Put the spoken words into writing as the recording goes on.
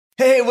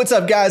Hey, what's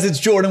up, guys? It's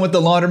Jordan with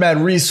the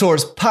Laundromat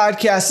Resource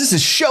Podcast. This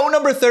is show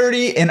number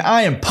 30, and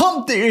I am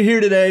pumped that you're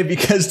here today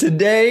because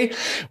today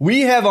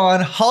we have on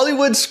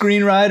Hollywood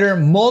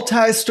screenwriter,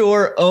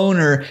 multi-store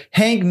owner,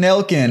 Hank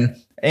Nelken.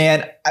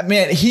 And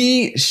man,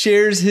 he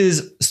shares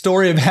his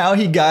story of how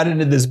he got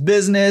into this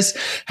business,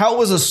 how it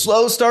was a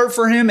slow start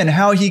for him, and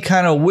how he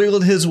kind of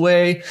wiggled his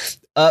way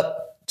up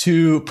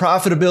to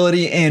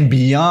profitability and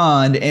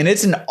beyond. And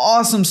it's an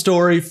awesome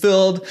story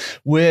filled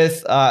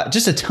with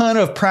just a ton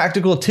of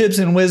practical tips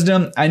and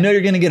wisdom. I know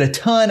you're going to get a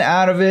ton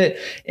out of it.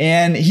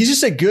 And he's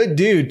just a good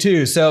dude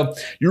too. So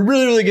you're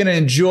really going to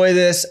enjoy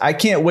this. I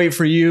can't wait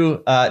for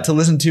you to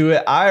listen to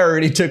it. I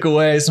already took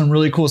away some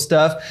really cool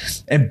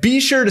stuff. And be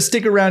sure to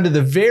stick around to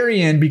the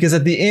very end, because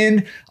at the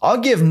end, I'll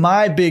give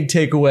my big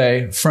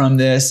takeaway from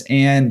this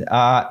and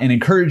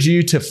encourage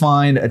you to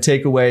find a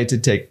takeaway to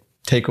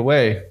take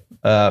away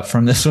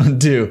from this one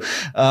too.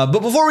 But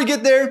before we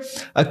get there,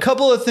 a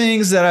couple of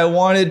things that I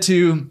wanted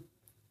to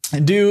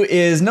do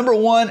is, number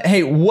one,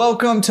 hey,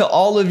 welcome to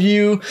all of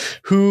you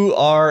who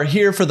are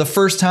here for the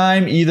first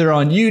time, either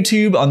on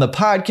YouTube, on the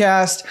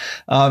podcast.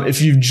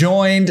 If you've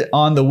joined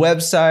on the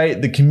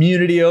website, the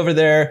community over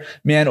there,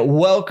 man,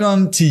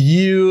 welcome to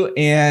you.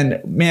 And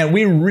man,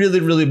 we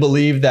really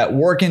believe that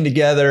working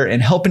together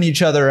and helping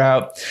each other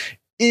out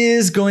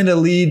is going to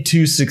lead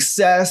to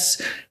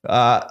success,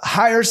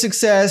 higher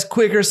success,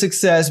 quicker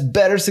success,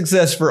 better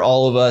success for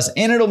all of us,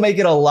 and it'll make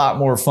it a lot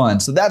more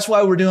fun. So that's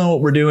why we're doing what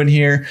we're doing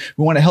here.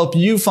 We want to help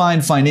you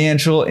find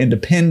financial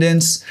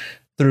independence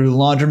through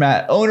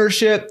laundromat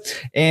ownership.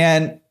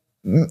 And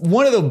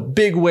one of the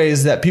big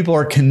ways that people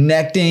are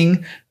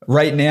connecting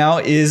right now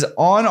is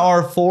on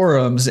our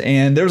forums,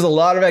 and there's a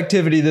lot of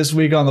activity this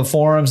week on the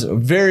forums.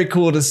 Very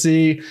cool to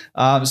see.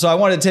 So I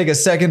want to take a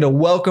second to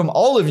welcome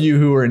all of you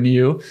who are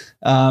new,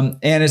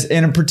 and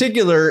in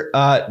particular,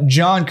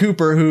 John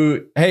Cooper,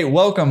 who, hey,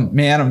 welcome,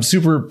 man. I'm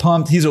super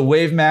pumped. He's a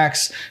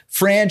WaveMax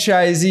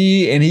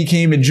franchisee, and he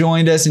came and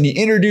joined us, and he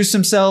introduced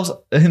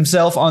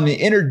himself on the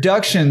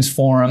introductions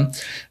forum.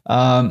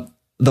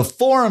 The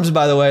forums,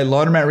 by the way,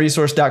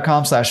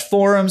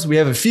 laundromatresource.com/forums. We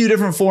have a few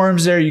different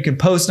forums there you can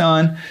post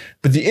on,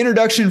 but the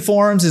introduction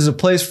forums is a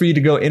place for you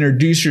to go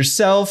introduce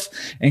yourself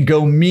and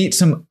go meet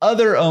some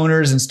other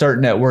owners and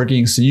start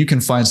networking so you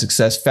can find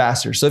success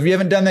faster. So if you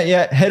haven't done that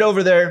yet, head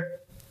over there,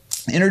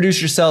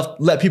 introduce yourself,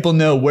 let people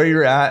know where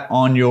you're at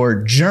on your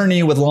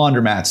journey with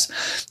laundromats.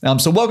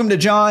 So welcome to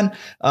John.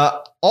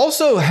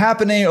 Also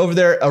happening over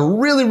there, a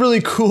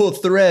really cool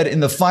thread in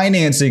the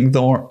financing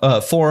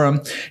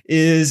forum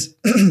is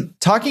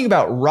talking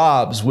about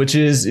ROBS, which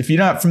is, if you're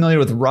not familiar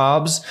with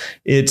ROBS,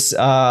 it's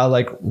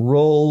like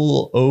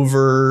roll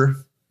over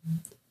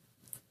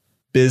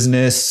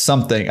business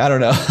something. I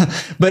don't know.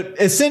 But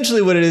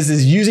essentially what it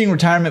is using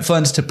retirement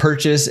funds to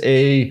purchase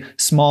a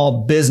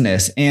small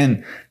business.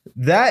 And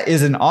that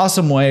is an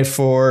awesome way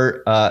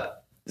for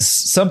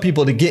some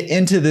people to get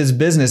into this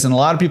business, and a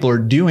lot of people are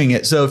doing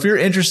it. So if you're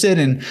interested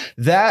in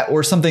that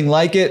or something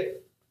like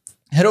it,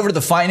 head over to the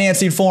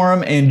financing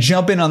forum and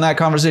jump in on that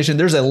conversation.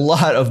 There's a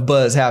lot of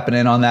buzz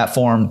happening on that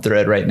forum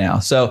thread right now.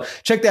 So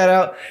check that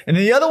out. And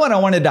then the other one I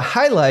wanted to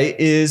highlight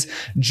is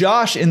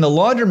Josh in the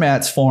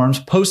Laundromats forums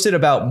posted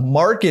about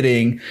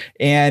marketing,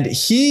 and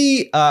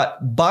he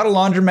bought a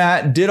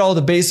laundromat, did all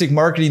the basic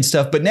marketing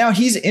stuff, but now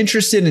he's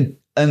interested in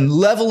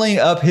leveling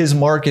up his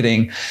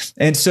marketing.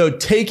 And so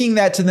taking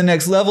that to the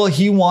next level,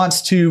 he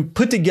wants to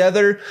put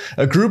together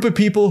a group of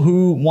people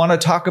who want to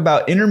talk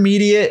about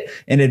intermediate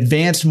and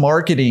advanced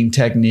marketing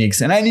techniques.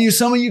 And I knew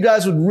some of you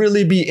guys would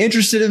really be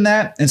interested in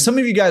that. And some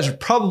of you guys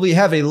probably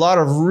have a lot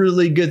of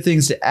really good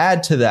things to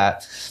add to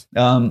that.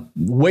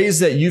 Ways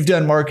that you've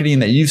done marketing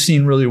that you've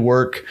seen really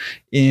work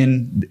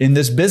in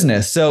this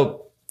business. So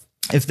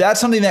if that's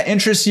something that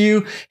interests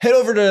you, head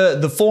over to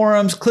the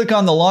forums, click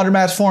on the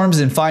Laundromats forums,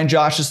 and find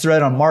Josh's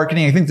thread on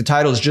marketing. I think the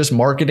title is just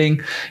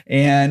marketing.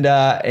 And,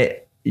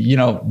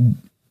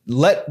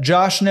 let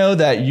Josh know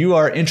that you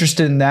are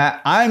interested in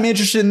that. I'm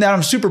interested in that.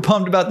 I'm super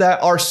pumped about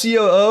that. Our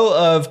COO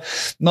of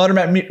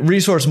Laundromat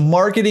Resource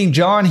Marketing,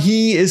 John,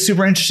 he is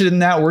super interested in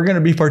that. We're going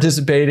to be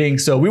participating.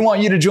 So we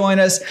want you to join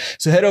us.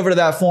 So head over to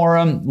that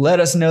forum. Let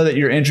us know that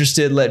you're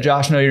interested. Let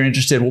Josh know you're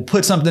interested. We'll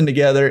put something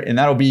together, and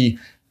that'll be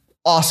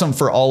awesome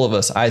for all of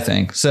us, I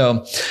think.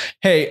 So,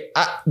 hey,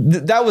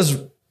 that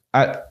was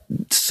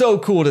so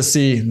cool to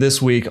see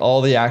this week,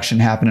 all the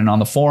action happening on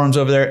the forums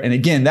over there. And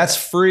again, that's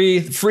free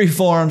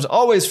forums,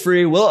 always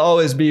free, will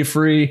always be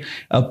free,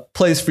 a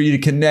place for you to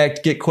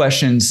connect, get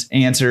questions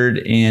answered,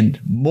 and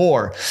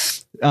more.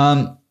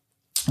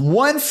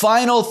 One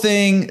final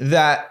thing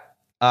that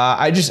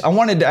I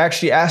wanted to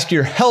actually ask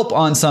your help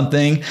on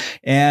something.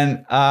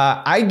 And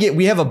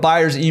we have a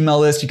buyer's email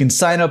list. You can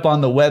sign up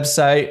on the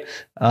website.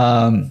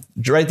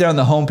 Right there on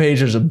the homepage,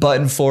 there's a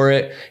button for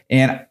it.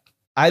 And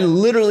I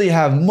literally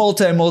have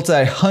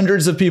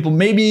hundreds of people,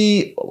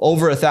 maybe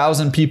over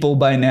 1,000 people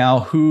by now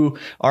who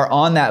are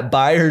on that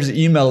buyer's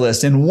email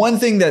list. And one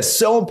thing that's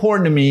so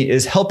important to me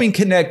is helping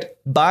connect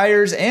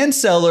buyers and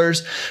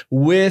sellers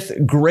with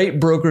great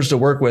brokers to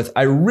work with.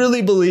 I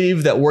really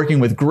believe that working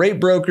with great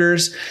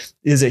brokers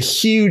is a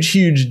huge,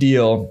 huge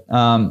deal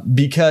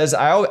because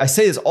I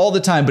say this all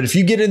the time, but if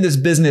you get in this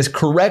business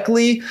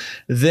correctly,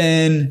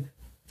 then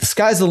the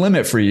sky's the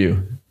limit for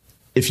you.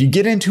 If you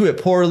get into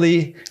it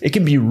poorly, it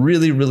can be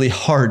really, really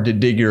hard to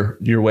dig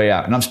your way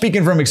out. And I'm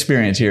speaking from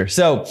experience here.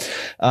 So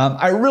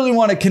I really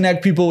want to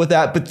connect people with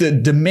that, but the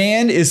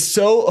demand is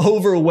so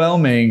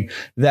overwhelming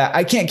that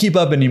I can't keep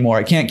up anymore.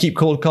 I can't keep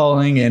cold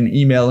calling and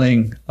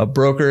emailing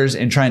brokers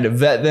and trying to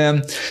vet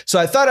them. So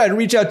I thought I'd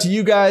reach out to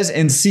you guys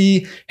and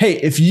see, hey,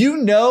 if you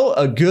know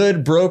a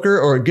good broker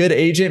or a good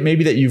agent,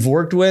 maybe that you've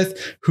worked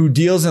with, who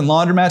deals in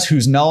laundromats,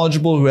 who's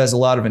knowledgeable, who has a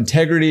lot of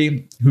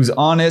integrity, who's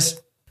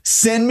honest,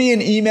 send me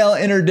an email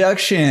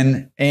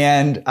introduction,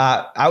 and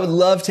I would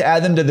love to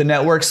add them to the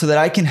network so that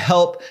I can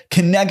help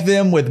connect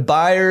them with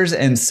buyers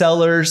and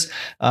sellers.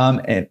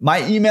 And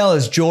my email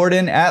is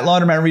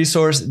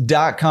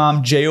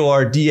jordan@laundromatresource.com,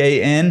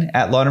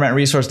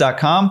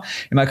 JORDAN@laundromatresource.com.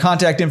 And my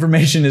contact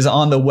information is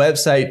on the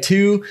website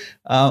too.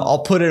 I'll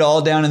put it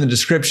all down in the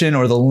description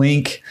or the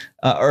link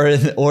or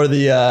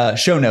the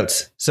show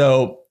notes.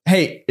 So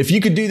hey, if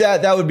you could do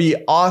that, that would be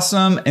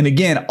awesome. And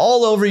again,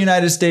 all over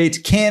United States,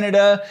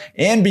 Canada,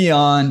 and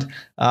beyond,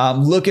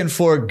 looking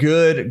for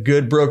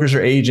good brokers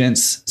or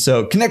agents.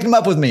 So connect them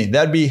up with me.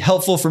 That'd be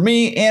helpful for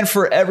me and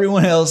for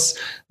everyone else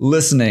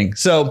listening.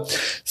 So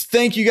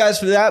thank you guys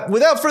for that.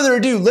 Without further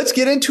ado, let's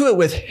get into it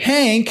with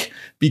Hank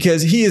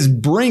because he is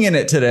bringing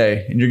it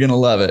today and you're going to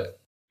love it.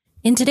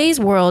 In today's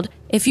world,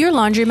 if your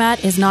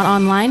laundromat is not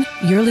online,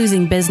 you're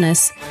losing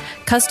business.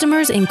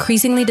 Customers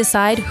increasingly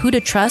decide who to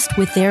trust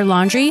with their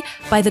laundry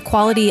by the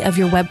quality of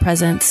your web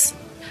presence.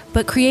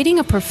 But creating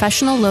a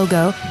professional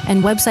logo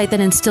and website that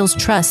instills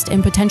trust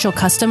in potential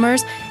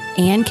customers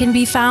and can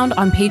be found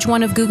on page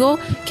 1 of Google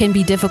can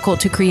be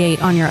difficult to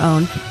create on your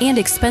own and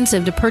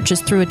expensive to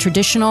purchase through a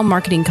traditional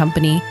marketing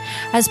company.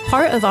 As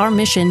part of our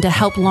mission to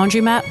help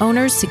laundromat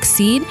owners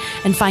succeed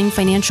and find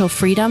financial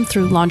freedom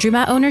through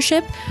laundromat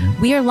ownership,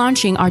 we are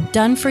launching our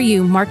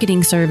done-for-you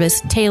marketing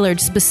service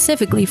tailored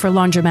specifically for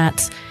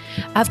laundromats.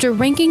 After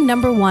ranking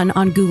number 1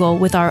 on Google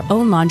with our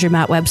own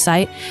laundromat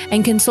website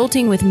and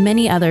consulting with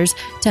many others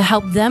to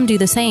help them do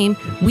the same,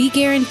 we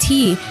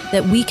guarantee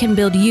that we can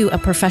build you a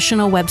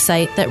professional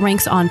website that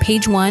ranks on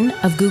page 1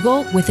 of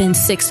Google within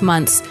 6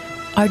 months.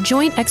 Our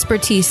joint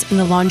expertise in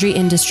the laundry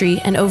industry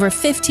and over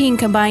 15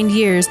 combined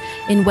years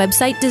in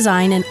website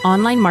design and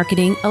online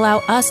marketing allow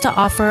us to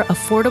offer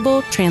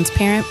affordable,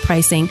 transparent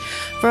pricing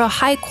for a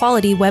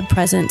high-quality web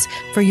presence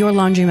for your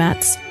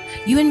laundromats.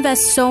 You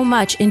invest so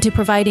much into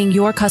providing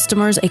your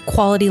customers a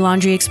quality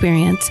laundry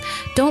experience.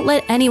 Don't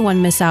let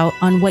anyone miss out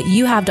on what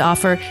you have to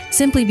offer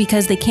simply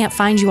because they can't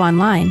find you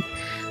online.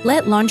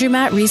 Let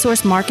Laundromat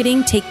Resource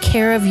Marketing take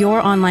care of your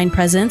online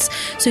presence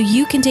so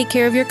you can take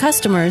care of your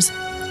customers.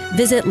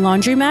 Visit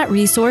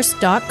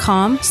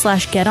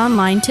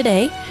laundromatresource.com/getonline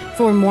today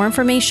for more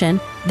information.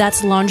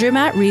 That's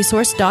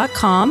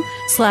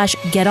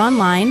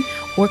laundromatresource.com/getonline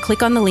or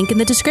click on the link in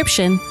the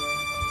description.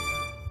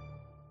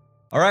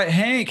 All right,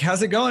 Hank,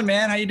 how's it going,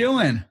 man? How you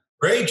doing?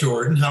 Great,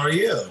 Jordan. How are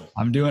you?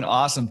 I'm doing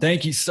awesome.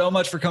 Thank you so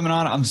much for coming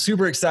on. I'm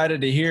super excited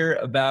to hear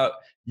about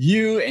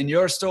you and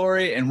your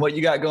story and what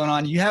you got going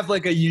on. You have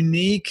like a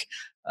unique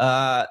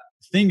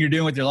thing you're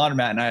doing with your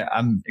laundromat, and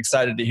I'm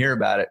excited to hear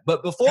about it.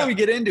 But before we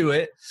get into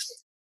it,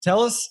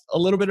 tell us a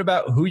little bit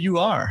about who you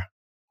are.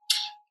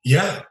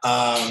 Yeah,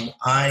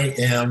 I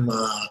am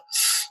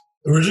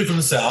originally from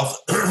the South,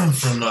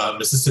 from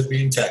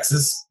Mississippi and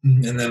Texas.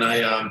 And then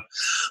I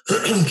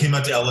came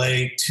out to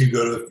LA to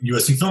go to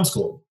USC Film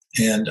School.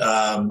 And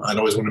I'd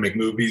always wanted to make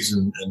movies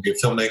and be a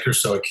filmmaker.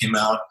 So I came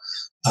out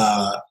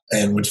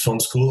and went to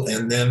film school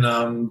and then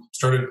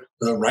started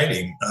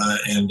writing.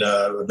 And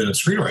I've been a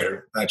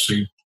screenwriter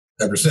actually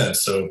ever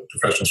since. So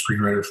professional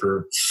screenwriter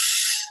for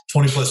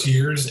 20 plus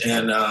years.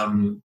 And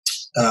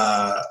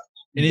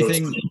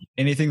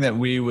anything that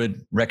we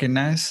would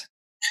recognize?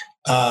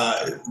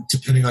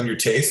 Depending on your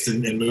taste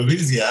in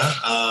movies, yeah.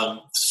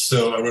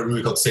 So I wrote a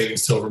movie called Saving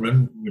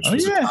Silverman, which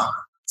was a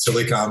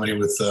silly comedy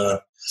with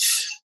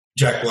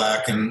Jack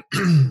Black and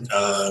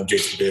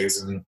Jason Biggs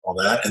and all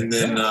that. And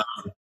then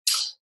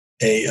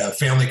a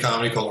family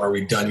comedy called Are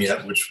We Done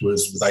Yet, which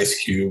was with Ice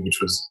Cube,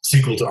 which was a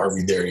sequel to Are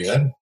We There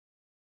Yet?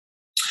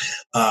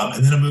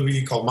 And then a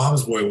movie called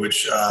Mama's Boy,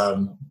 which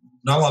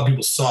not a lot of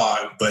people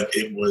saw it, but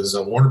it was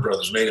Warner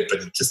Brothers made it, but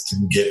it just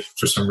didn't get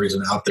for some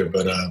reason out there.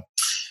 But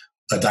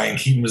Diane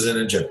Keaton was in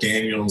it, Jeff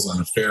Daniels,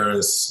 Anna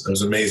Faris. It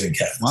was an amazing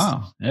cast.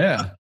 Wow.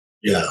 Yeah.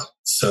 Yeah.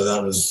 So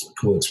that was a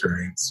cool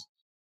experience.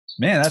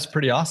 Man, that's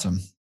pretty awesome.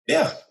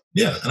 Yeah.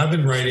 Yeah. And I've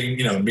been writing,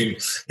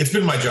 it's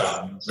been my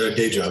job, a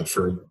day job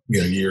for,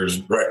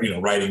 years,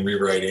 writing,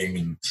 rewriting,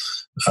 and,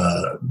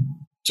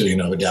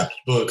 adapt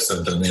books.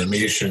 I've done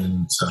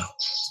animation. So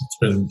it's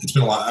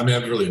been a lot. I mean,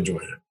 I've really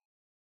enjoyed it.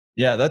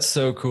 Yeah, that's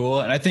so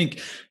cool. And I think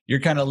you're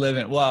kind of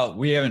living, well,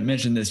 we haven't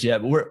mentioned this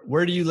yet, but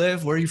where do you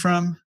live? Where are you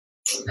from?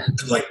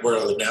 Like where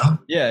I live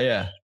now?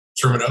 Yeah.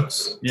 Sherman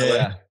Oaks.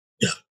 Yeah.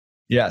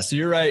 Yeah. So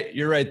you're right.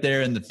 You're right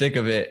there in the thick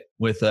of it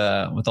with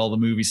all the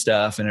movie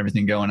stuff and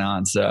everything going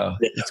on. So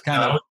it's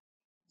kind of.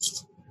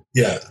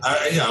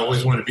 I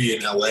always wanted to be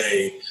in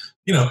LA,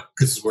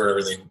 because it's where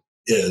everything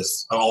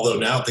is. Although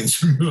now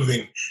things are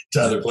moving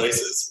to other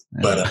places,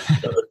 but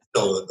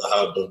still the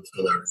hub of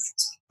everything.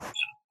 So,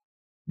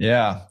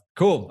 yeah.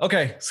 Cool.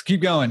 Okay. So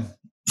keep going.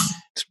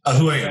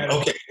 Who I am.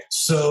 Okay.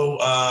 So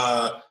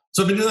I've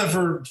been doing that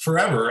for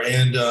forever,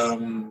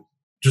 and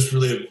just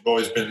really have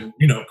always been,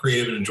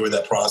 creative and enjoyed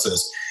that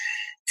process.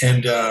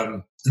 And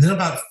then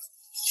about,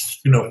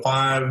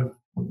 5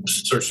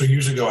 or so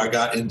years ago, I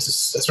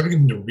started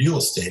getting into real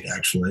estate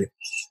actually.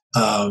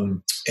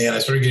 And I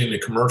started getting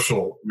into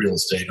commercial real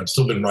estate. I've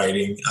still been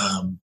writing,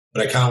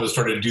 but I kind of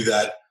started to do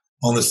that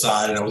on the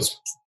side, and I was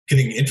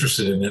getting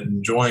interested in it and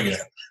enjoying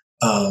it.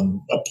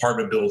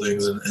 Apartment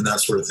buildings and that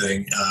sort of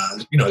thing,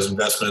 as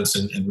investments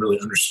and really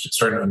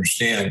starting to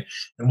understand.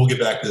 And we'll get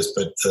back to this,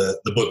 but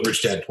the book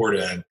Rich Dad Poor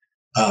Dad,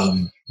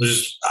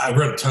 I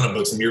read a ton of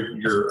books, and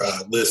your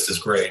list is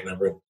great, and I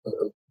read a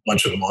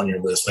bunch of them on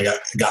your list. I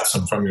got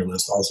some from your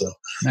list also.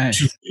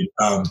 Nice.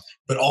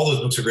 But all those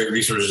books are great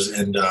resources,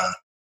 and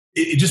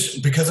it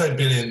just, because I'd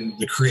been in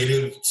the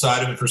creative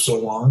side of it for so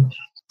long,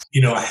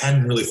 I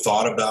hadn't really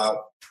thought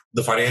about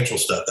the financial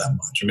stuff that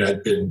much. I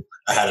mean,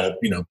 I had a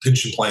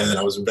pension plan that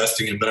I was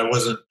investing in, but I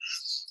wasn't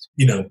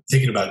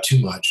thinking about it too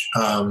much.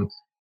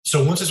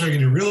 So once I started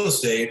getting into real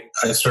estate,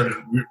 I started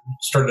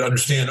to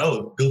understand,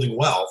 building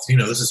wealth,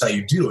 this is how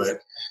you do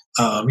it.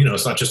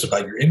 It's not just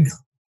about your income.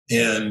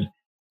 And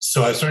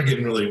so I started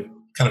getting really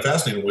kind of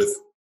fascinated with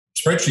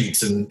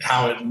spreadsheets and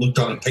how it looked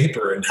on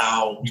paper, and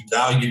how you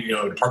value,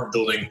 apartment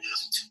building,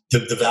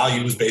 the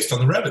value was based on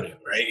the revenue,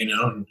 right?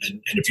 And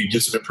if you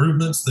did some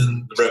improvements,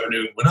 then the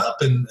revenue went up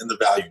and the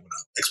value went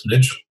up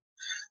exponentially,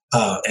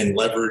 and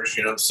leverage,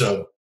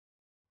 So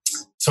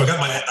I got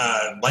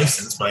my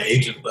license, my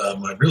agent,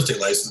 my real estate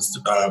license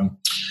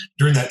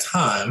during that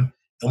time.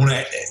 And when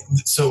I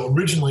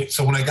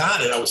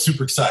got it, I was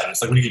super excited.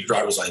 It's like when you get your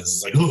driver's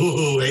license, it's like,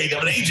 ooh, hey,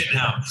 I'm an agent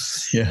now.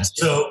 Yeah.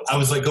 So I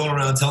was like going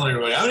around telling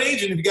everybody, I'm an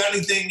agent. If you got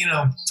anything,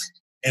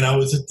 And I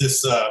was at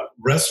this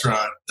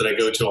restaurant that I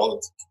go to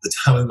all the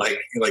time with my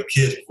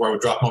kids before I would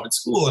drop them off at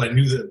school, and I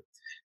knew that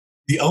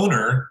the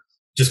owner,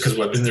 just because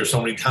I've been there so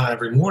many times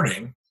every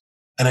morning.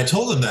 And I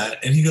told him that,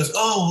 and he goes,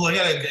 "Oh, well,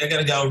 I got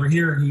a guy over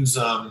here who's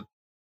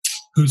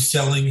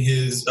selling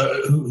his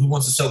who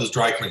wants to sell his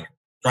dry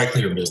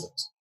cleaner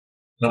business."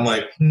 And I'm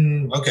like,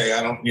 okay,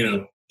 I don't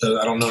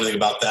know anything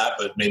about that,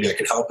 but maybe I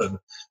could help him.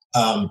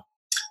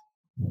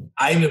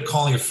 I ended up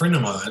calling a friend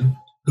of mine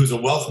who's a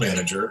wealth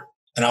manager,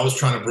 and I was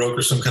trying to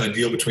broker some kind of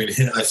deal between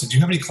him. I said, "Do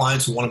you have any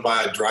clients who want to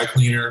buy a dry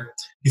cleaner?"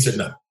 He said,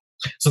 "No."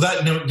 So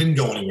that didn't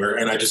go anywhere,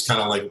 and I just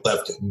kind of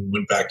left it and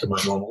went back to my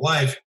normal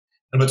life.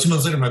 And about 2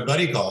 months later, my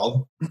buddy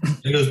called.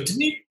 And he goes,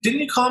 "Didn't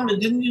you call me?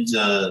 Didn't you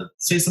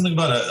say something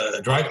about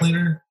a dry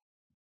cleaner?"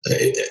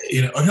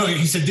 No,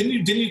 he said,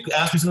 "Didn't you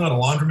ask me something about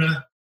a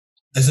laundromat?"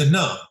 I said,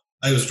 "No,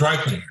 I was dry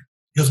cleaner."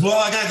 He goes, "Well,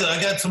 I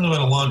got something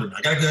about a laundromat.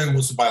 I got a guy who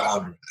wants to buy a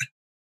laundromat."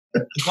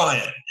 The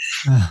client.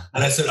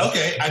 And I said,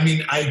 "Okay." I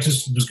mean,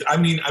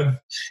 I've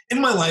in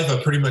my life,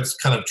 I've pretty much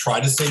kind of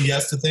tried to say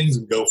yes to things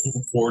and go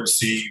forward to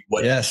see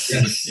what. Yes.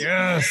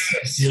 Yeah.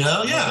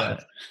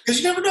 Because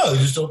you never know. You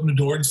just open the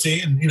door and see,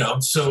 and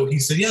So he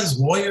said, "Yes,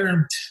 lawyer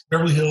in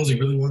Beverly Hills. He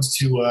really wants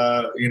to,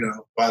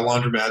 buy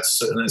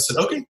laundromats." And I said,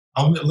 "Okay,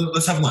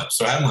 let's have lunch."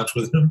 So I had lunch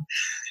with him,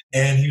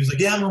 and he was like,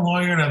 "Yeah, I'm a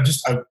lawyer, and I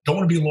don't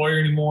want to be a lawyer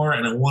anymore,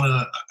 and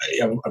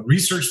I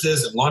researched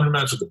this, and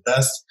laundromats are the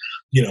best,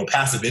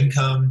 passive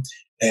income,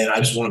 and I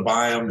just want to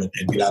buy them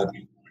and get out of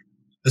it."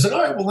 I said,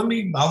 "All right, well,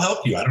 I'll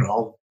help you. I don't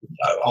know,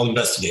 I'll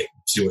investigate,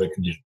 see what I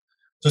can do."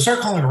 So I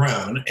started calling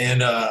around,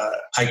 and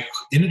I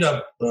ended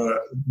up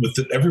with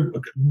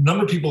a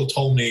number of people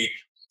told me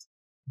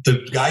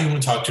the guy you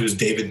want to talk to is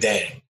David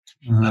Dang.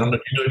 I don't know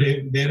if you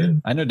know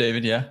David. I know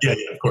David, yeah. Yeah,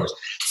 of course.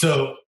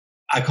 So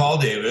I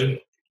called David,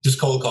 just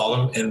cold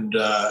called him,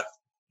 and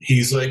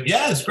he's like,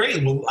 "Yeah, it's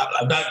great. Well,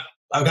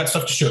 I've got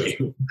stuff to show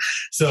you."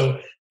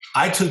 So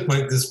I took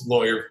this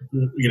lawyer,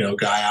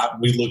 guy out,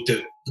 and we looked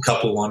at a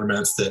couple of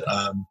laundromats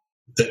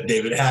that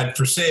David had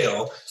for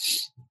sale.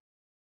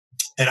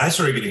 And I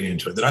started getting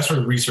into it. Then I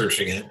started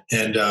researching it,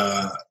 and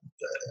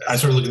I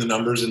started looking at the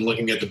numbers and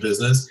looking at the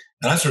business,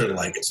 and I started to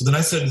like it. So then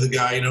I said to the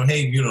guy,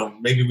 "Hey,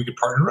 maybe we could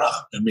partner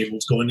up, and maybe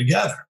let's go in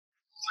together."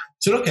 I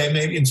said, "Okay,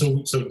 maybe." And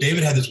so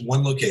David had this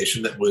one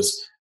location that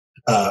was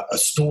a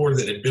store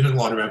that had been a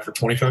laundromat for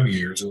 25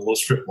 years in a little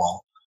strip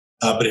mall,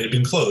 but it had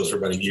been closed for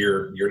about a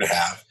year and a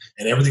half,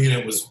 and everything in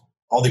it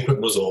all the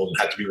equipment was old and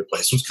had to be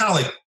replaced. So it's kind of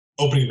like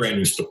opening a brand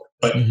new store,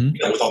 but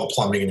with all the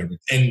plumbing and everything,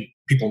 and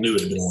people knew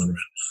it had been a laundromat.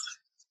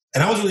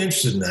 And I was really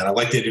interested in that. I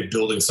like the idea of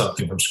building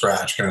something from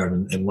scratch, kind of,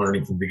 and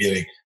learning from the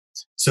beginning.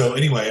 So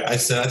anyway, I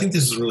said, "I think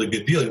this is a really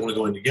good deal. You want to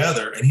go in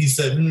together?" And he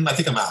said, "I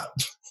think I'm out.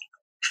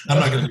 I'm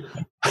not going to do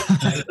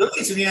it."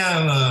 He said, "Yeah, I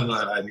don't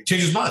know." He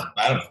changed his mind.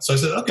 I don't know. So I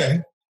said,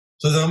 "Okay."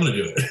 So I said, "I'm going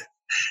to do it."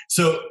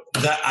 So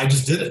I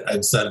just did it. I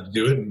decided to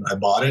do it, and I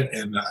bought it.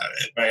 And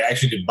I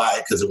actually didn't buy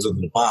it because there was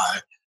nothing to buy.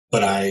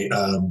 But I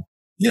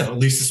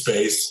leased the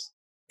space,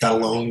 got a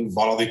loan,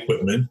 bought all the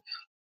equipment,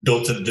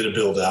 did a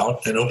build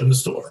out, and opened the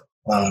store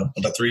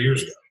about 3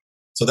 years ago.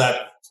 So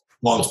that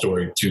long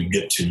story to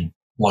get to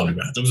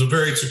laundromat. It was a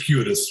very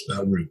circuitous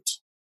route.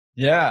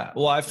 Yeah.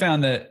 Well, I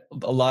found that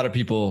a lot of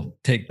people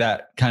take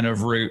that kind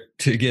of route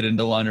to get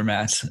into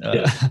laundromats,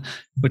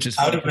 which is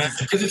funny.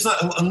 Because it's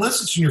not,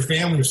 unless it's in your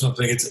family or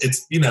something,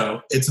 it's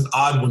an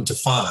odd one to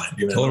find.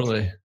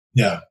 Totally.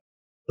 Yeah.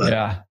 But,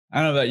 yeah.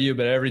 I don't know about you,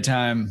 but every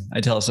time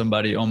I tell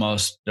somebody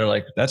they're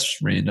like,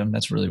 that's random.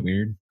 That's really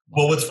weird.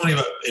 Well, what's funny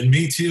about, and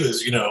me too,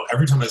 is,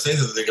 every time I say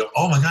that, they go,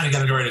 oh my God, you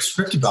got to go write a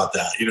script about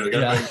that. You got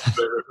to write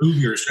a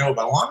movie or a show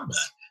about laundromat.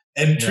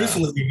 And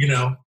truthfully,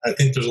 I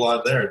think there's a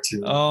lot there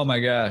too. Oh my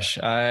gosh.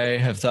 I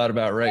have thought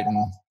about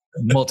writing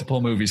multiple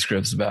movie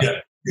scripts about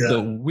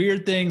the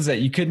weird things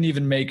that you couldn't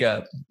even make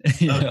up,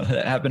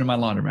 that happened in my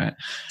laundromat.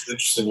 It's an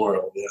interesting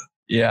world. Yeah.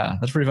 Yeah.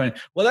 That's pretty funny.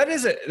 Well,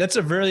 that's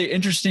a really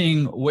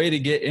interesting way to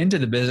get into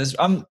the business.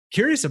 I'm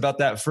curious about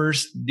that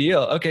first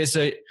deal. Okay.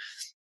 So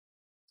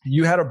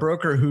you had a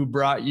broker who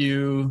brought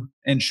you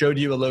and showed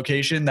you a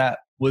location that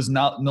was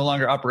no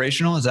longer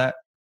operational. Is that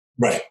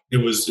right?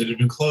 It had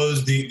been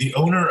closed. The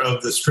owner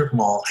of the strip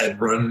mall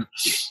had run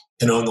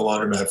and owned the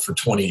laundromat for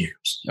 20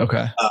 years.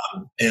 Okay.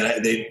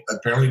 And they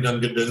apparently done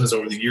good business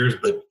over the years,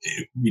 but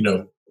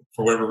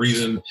for whatever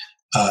reason,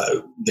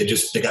 they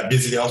got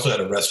busy. They also had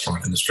a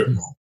restaurant in the strip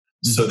mall.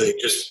 Mm-hmm. So they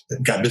just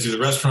got busy with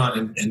the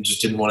restaurant and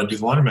just didn't want to do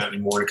the laundromat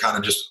anymore. And kind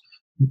of just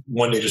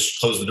one day just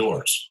closed the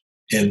doors.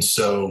 And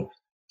so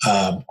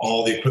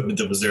all the equipment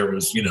that was there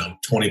was,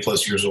 20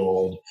 plus years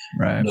old.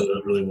 Right. None of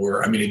it really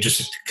were. I mean, it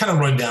just kind of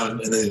run down, and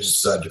then they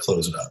just decided to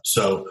close it up.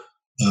 So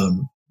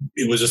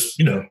it was just,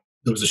 it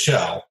was a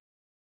shell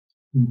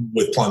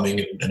with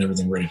plumbing and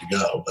everything ready to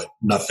go, but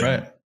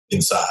nothing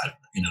inside,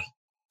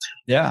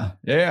 Yeah.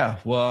 Yeah.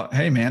 Well,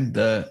 hey man,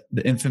 the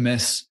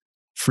infamous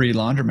free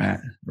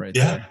laundromat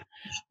there.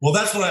 Well,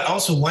 that's what I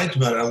also liked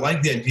about it. I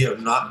like the idea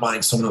of not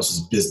buying someone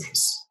else's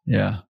business.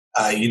 Yeah.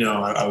 I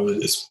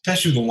would,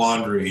 especially the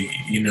laundry,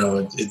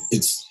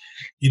 it's,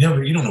 you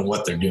don't know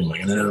what they're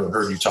doing. And I never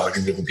heard you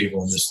talking to different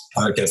people in this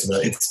podcast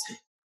about it.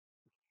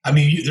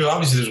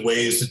 There's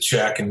ways to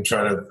check and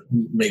try to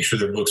make sure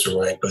their books are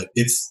right, but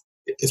it's,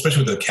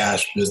 especially with the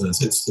cash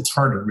business, it's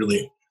hard to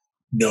really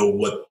know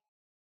what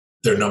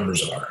their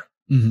numbers are.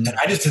 Mm-hmm. And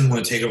I just didn't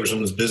want to take over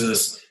someone's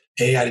business.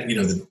 I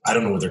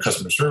don't know what their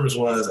customer service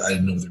was. I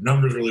didn't know what their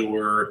numbers really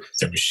were,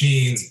 their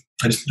machines.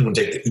 I just didn't want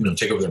to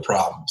take over their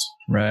problems.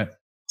 Right.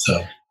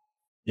 So,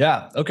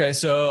 yeah. Okay.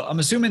 So I'm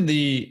assuming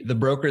the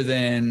broker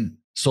then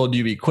sold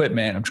you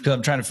equipment, because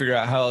I'm trying to figure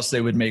out how else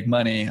they would make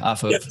money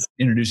off of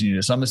introducing you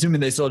to. So I'm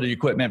assuming they sold you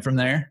equipment from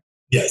there.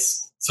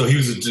 Yes. So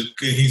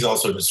he's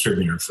also a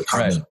distributor for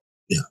content.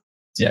 Right.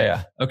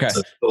 Yeah. Okay.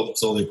 So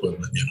sold the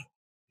equipment. Yeah.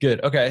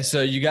 Good. Okay.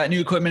 So you got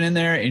new equipment in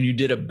there and you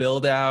did a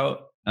build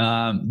out.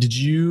 Did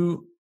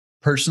you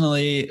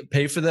personally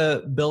pay for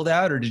the build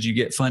out, or did you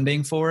get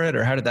funding for it,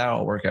 or how did that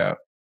all work out?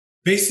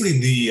 Basically,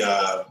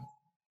 the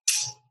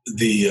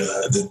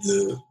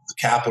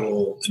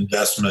capital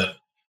investment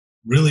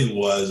really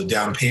was a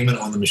down payment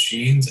on the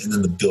machines and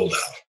then the build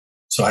out.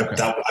 So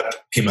that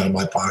came out of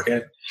my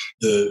pocket.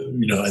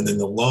 And then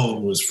the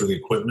loan was for the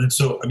equipment.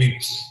 So I mean,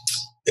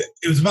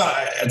 it was about,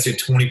 I'd say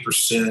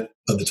 20%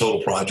 of the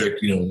total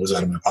project, was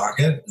out of my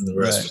pocket, and the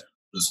rest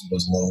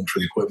was loaned for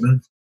the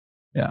equipment.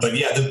 Yeah. But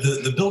yeah,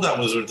 the build out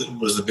was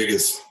the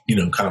biggest,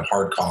 kind of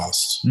hard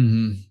cost.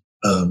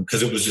 Mm-hmm.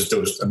 Cause we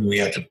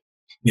had to,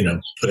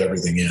 put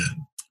everything in.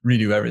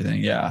 Redo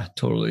everything. Yeah,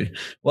 totally.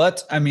 Well,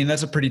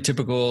 that's a pretty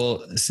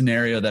typical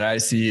scenario that I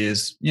see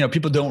is,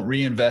 people don't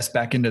reinvest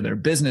back into their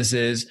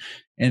businesses,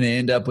 and they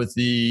end up with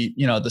the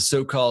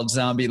so-called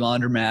zombie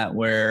laundromat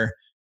where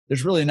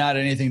there's really not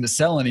anything to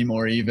sell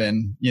anymore.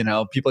 Even,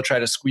 people try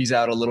to squeeze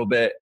out a little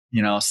bit,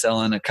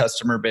 selling a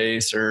customer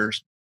base or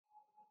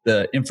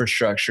the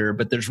infrastructure,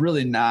 but there's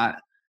really not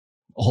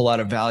a whole lot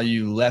of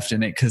value left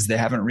in it because they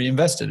haven't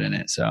reinvested in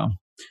it. So,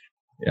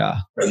 yeah.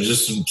 Right, there's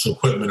just some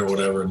equipment or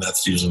whatever, and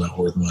that's usually not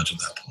worth much at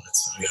that point.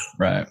 So, yeah.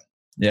 Right.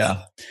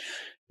 Yeah.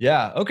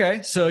 Yeah.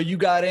 Okay. So you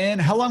got in.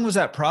 How long was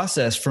that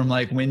process from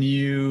like when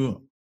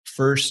you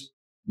first,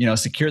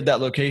 secured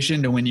that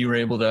location to when you were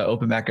able to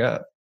open back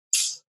up?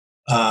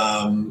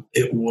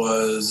 It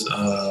was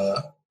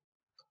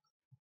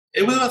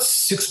about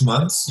 6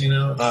 months,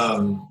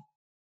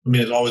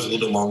 it's always a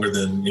little bit longer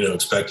than,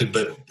 expected,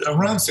 but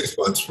around 6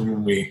 months from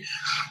when we,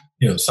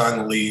 signed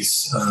the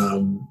lease,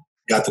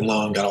 got the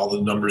loan, got all the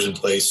numbers in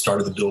place,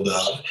 started the build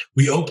out.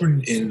 We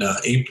opened in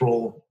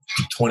April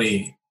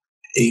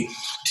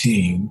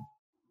 2018.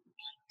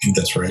 I think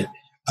that's right.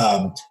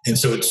 And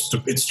so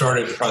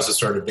the process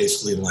started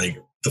basically in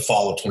like the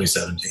fall of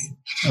 2017.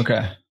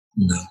 Okay.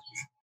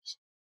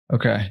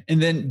 Okay.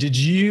 And then did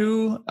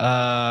you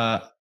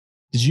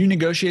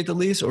negotiate the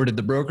lease, or did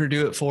the broker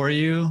do it for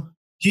you?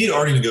 He had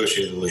already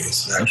negotiated the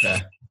lease, actually.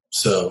 Okay.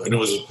 So, and it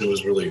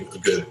was really a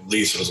good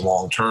lease. It was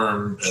long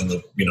term, and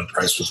the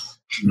price was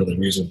really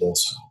reasonable.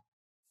 So.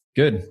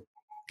 Good,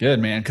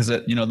 man. Because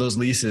those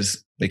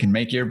leases, they can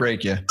make you or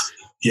break you.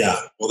 Yeah.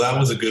 Well, that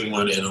was a good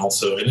one. And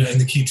also, and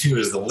the key too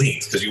is the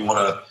length, because you want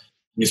to,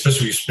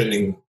 especially if you're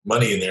spending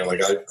money in there,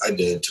 like I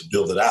did to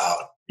build it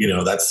out,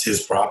 that's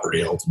his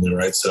property ultimately.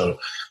 Right. So,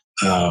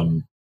 I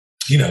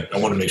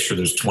want to make sure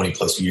there's 20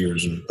 plus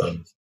years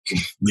of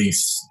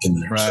lease in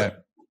there. Right.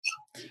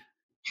 So.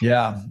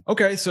 Yeah.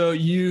 Okay. So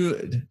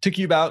took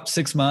you about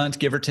 6 months,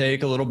 give or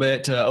take a little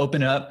bit, to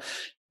open up.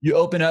 You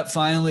open up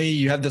finally,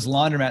 you have this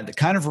laundromat that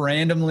kind of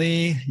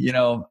randomly, you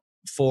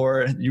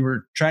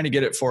were trying to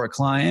get it for a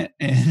client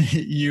and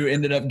you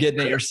ended up getting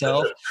it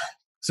yourself.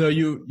 So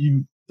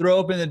you throw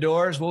open the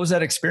doors. What was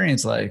that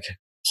experience like?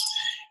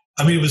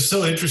 I mean, it was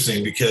so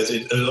interesting because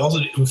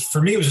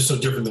for me, it was just so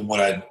different than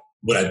what I'd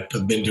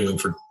been doing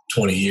for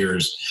 20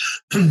 years.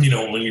 When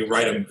you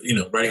writing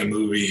a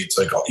movie, it's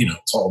like,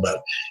 it's all about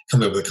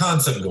coming up with a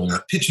concept and going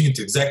out pitching it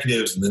to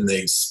executives, and then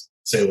they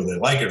say whether they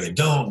like it or they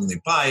don't, and they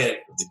buy it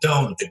or they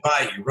don't. If they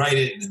buy it, you write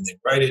it, and then they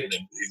write it, and then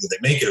either they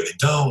make it or they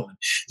don't.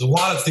 There's a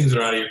lot of things that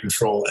are out of your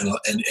control, and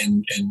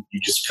you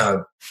just kind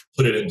of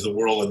put it into the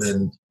world, and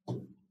then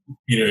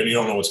you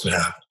don't know what's going to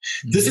happen.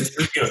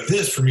 Mm-hmm.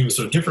 This for me was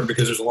so different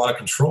because there's a lot of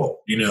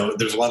control.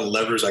 There's a lot of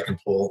levers I can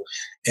pull,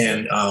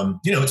 and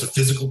it's a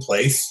physical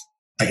place.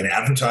 I can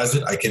advertise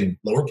it. I can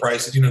lower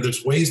prices.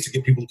 There's ways to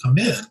get people to come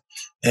in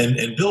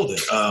and build it.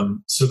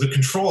 So the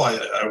control I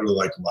really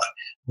liked a lot.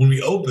 When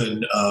we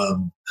opened,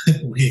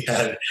 we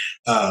had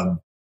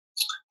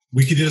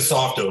we could do a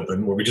soft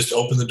open where we just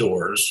open the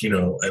doors,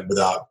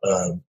 without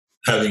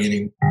having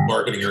any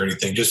marketing or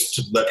anything, just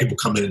to let people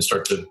come in and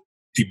start to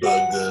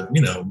debug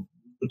the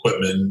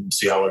equipment and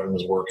see how everything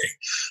was working.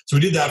 So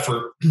we did that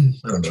for 2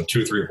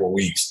 or 3 or 4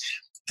 weeks,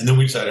 and then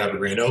we decided to have a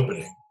grand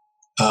opening.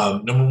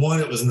 Number one,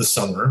 it was in the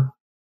summer,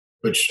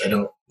 which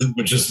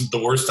is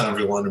the worst time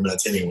for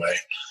laundromats anyway.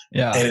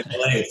 Yeah. And in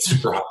LA, it's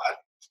super hot.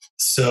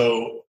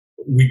 So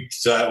we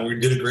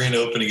did a grand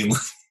opening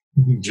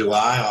in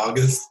July,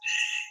 August,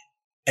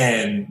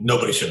 and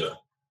nobody showed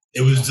up.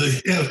 It was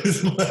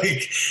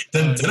like,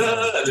 and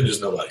then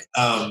just nobody.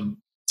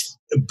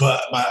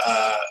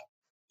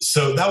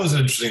 So that was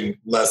an interesting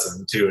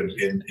lesson too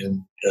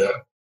in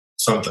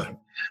something.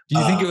 Do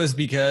you think it was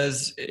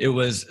because it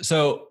was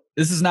so?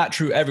 This is not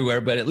true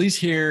everywhere, but at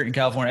least here in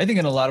California, I think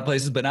in a lot of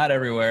places, but not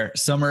everywhere,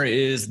 summer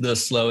is the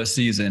slowest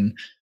season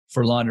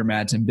for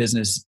laundromats, and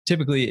business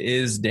typically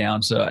is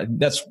down. So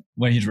that's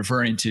what he's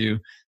referring to.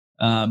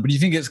 But do you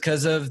think it's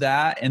because of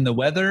that and the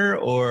weather,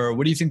 or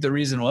what do you think the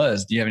reason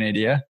was? Do you have any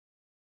idea?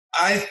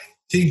 I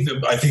think,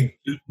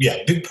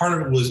 big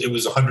part of it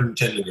was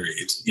 110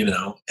 degrees,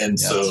 and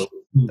so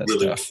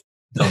really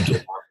don't do a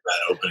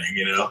laundromat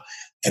opening,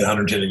 at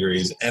 110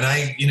 degrees. And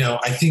I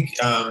think,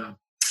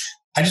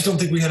 I just don't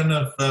think we had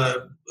enough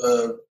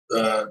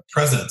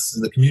presence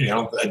in the community.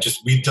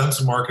 We've done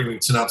some marketing,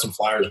 we've sent out some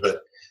flyers,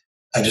 but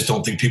I just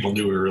don't think people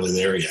knew we were really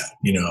there yet,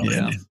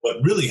 Yeah. And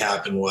what really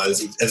happened was,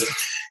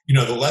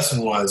 the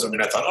lesson was,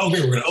 I thought,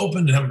 okay, we're going to open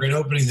and have a great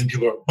opening. Then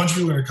a bunch of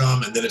people are going to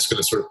come, and then it's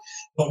going to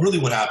but really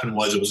what happened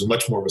was it was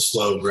much more of a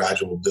slow,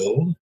 gradual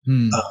build.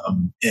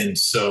 And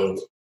so,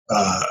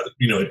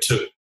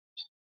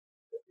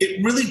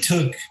 it really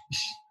took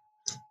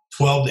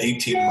 12 to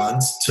 18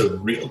 months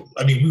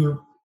we were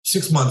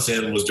 6 months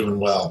in, was doing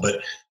well,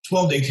 but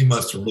 12 to 18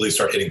 months to really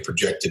start hitting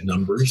projected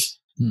numbers.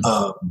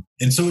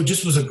 And so it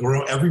just was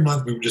every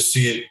month we would just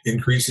see it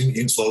increasing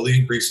and slowly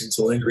increasing,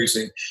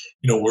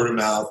 word of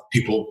mouth,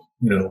 people,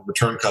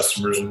 return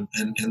customers, and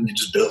it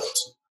just built.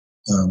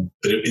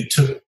 But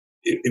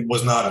it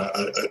was not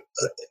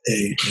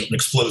an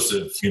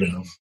explosive,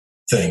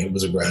 thing. It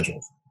was a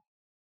gradual thing.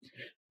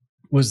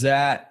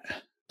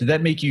 Did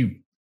that make you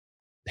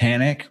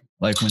panic?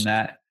 Like when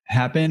that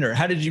happened, or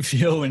how did you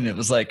feel when it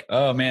was like,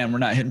 oh man, we're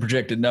not hitting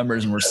projected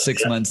numbers and we're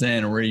 6 months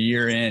in, or we're a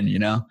year in,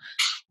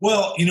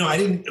 Well, I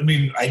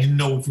didn't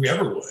know if we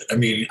ever would.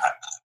 It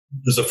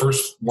was the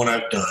first one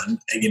I've done,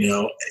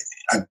 and,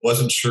 I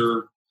wasn't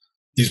sure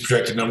these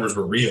projected numbers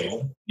were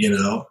real,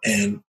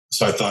 and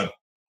so I thought,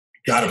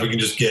 God, if we can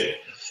just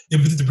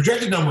if the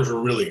projected numbers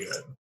were really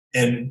good,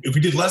 and if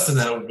we did less than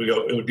that,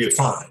 it would be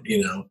fine,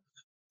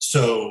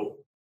 So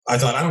I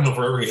thought, I don't know if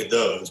we're ever going to hit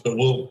those, but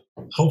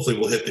hopefully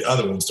we'll hit the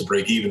other ones to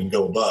break even and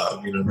go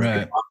above,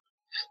 Right.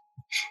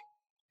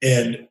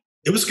 And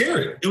it was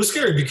scary. It was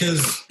scary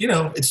because,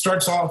 it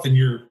starts off and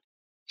you're,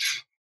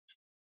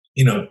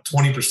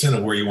 20%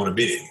 of where you want to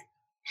be.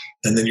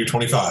 And then you're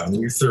 25, and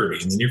then you're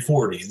 30, and then you're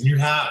 40, and then you're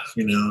half,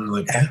 and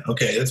like,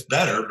 okay, that's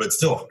better, but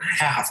still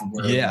half of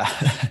where. Yeah.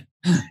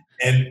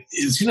 And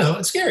it's,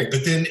 it's scary,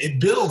 but then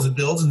it builds,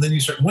 and then you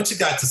start, once it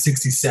got to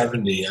 60,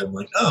 70, I'm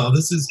like, oh,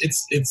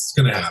 it's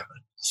going to happen,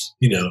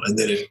 and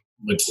then it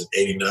went to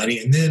 80, 90,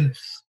 and then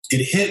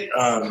it hit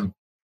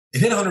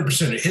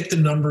 100%. It hit the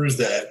numbers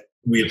that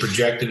we had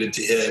projected it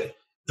to hit,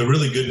 the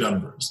really good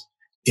numbers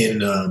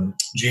in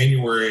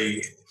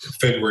January,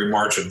 February,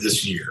 March of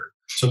this year.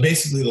 So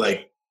basically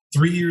like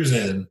 3 years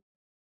in,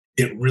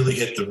 it really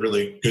hit the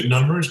really good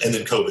numbers, and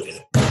then COVID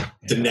hit.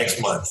 The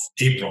next month,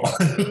 April.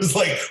 It was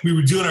like we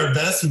were doing our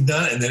best, we've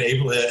done it, and then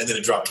April hit, and then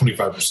it dropped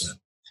 25%.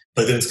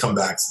 But then it's come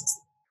back since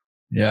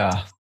then.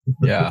 Yeah.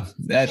 Yeah,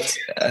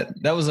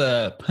 that was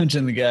a punch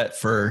in the gut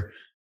for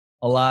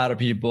a lot of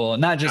people,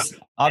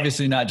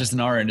 obviously not just in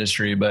our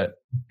industry, but.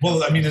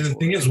 Well, I mean, and the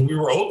thing is, we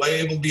were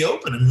able to be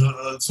open,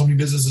 and so many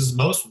businesses,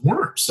 most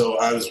weren't. So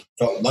I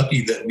felt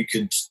lucky that we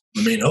could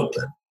remain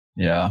open.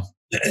 Yeah.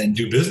 And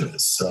do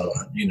business. So,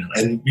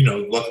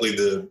 luckily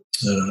the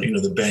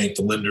bank,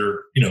 the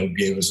lender,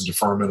 gave us a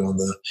deferment on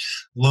the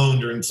loan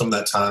during some of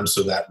that time.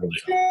 So that really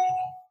helped.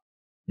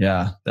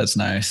 Yeah, that's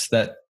nice.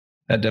 That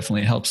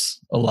definitely helps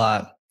a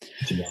lot.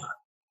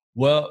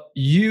 Well,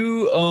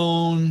 you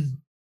own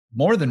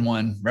more than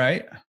one,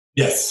 right?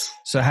 Yes.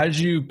 So how did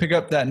you pick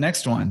up that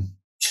next one?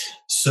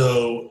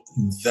 So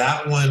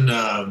that one,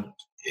 I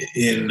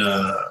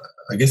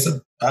guess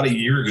about a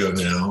year ago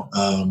now,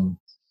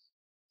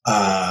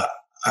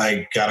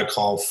 I got a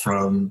call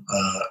from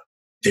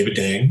David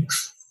Dang,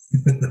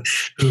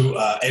 who,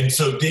 and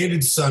so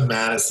David's son,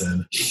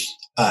 Madison,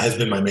 has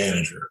been my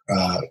manager.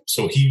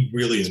 So he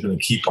really has been a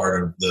key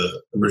part of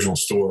the original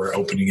store,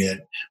 opening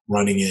it,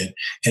 running it.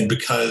 And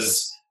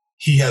because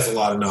he has a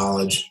lot of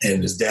knowledge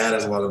and his dad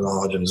has a lot of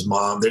knowledge and his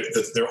mom,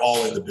 they're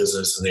all in the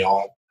business and they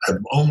all have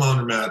their own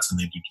laundromats and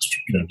they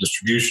do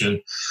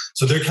distribution.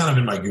 So they're kind of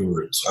in my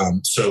gurus.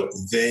 So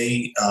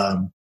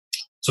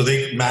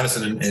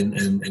Madison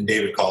and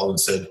David called and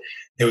said,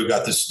 "Hey, we've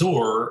got this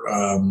store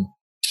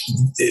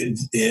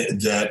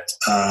that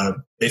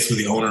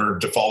basically the owner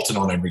defaulted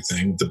on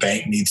everything. The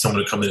bank needs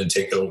someone to come in and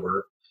take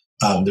over.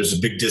 There's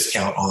a big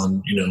discount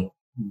on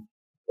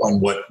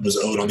what was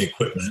owed on the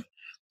equipment.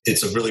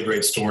 It's a really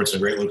great store. It's a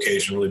great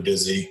location, really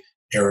busy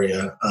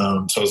area.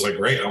 So I was like,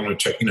 great, I want to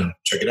check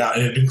it out.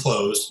 And it had been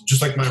closed,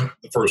 just like the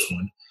first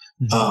one,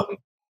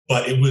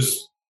 but it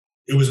was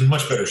in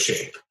much better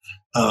shape."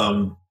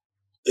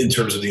 In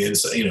terms of the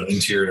inside,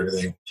 interior and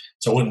everything.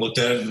 So I went and looked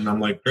at it and I'm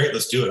like, great,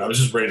 let's do it. I was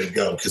just ready to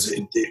go because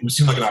it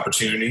seemed like an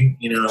opportunity.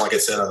 Like I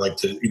said, I like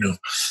to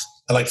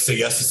say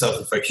yes to stuff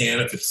if I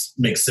can, if it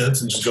makes sense,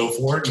 and just go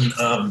for it.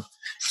 And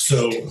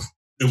so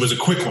it was a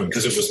quick one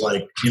because it was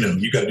like,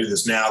 you got to do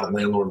this now. The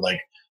landlord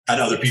had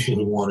other people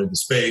who wanted the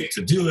space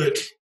to do it.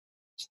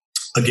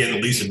 Again, the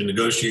lease had been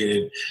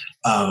negotiated.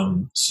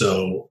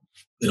 So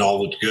it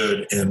all looked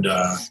good. And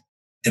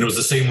it was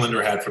the same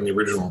lender I had from the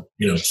original,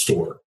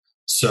 store.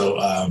 So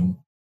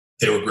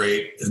they were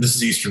great, and this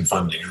is Eastern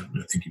Funding.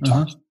 I think you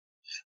talked,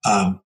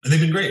 and they've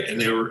been great.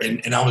 And they were,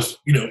 and I was,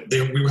 we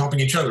were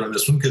helping each other on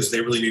this one because they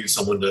really needed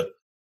someone to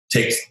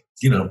take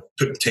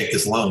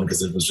this loan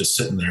because it was just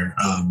sitting there.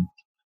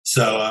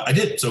 So I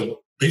did.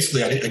 So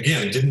basically, I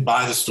didn't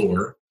buy the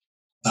store,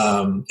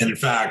 and in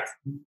fact,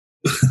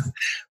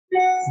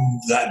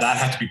 that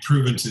had to be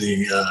proven to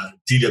the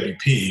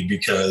DWP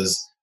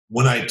because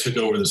when I took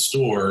over the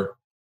store,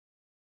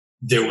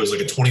 there was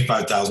like a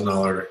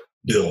 $25,000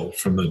 bill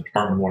from the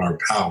Department of Water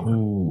Power,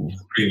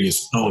 the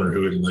previous owner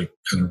who had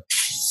kind of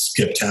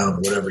skipped town or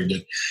whatever he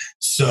did.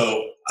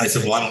 So I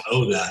said, well, I don't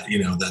owe that.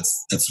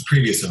 That's the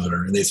previous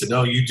owner. And they said,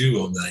 no, you do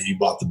own that. You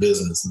bought the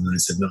business. And I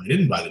said, no, I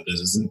didn't buy the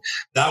business. And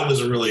that was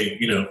a really,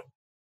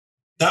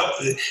 that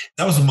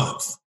was a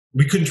month.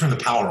 We couldn't turn the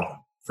power on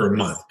for a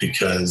month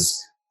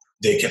because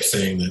they kept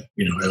saying that,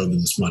 I owed them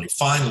this money.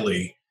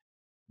 Finally,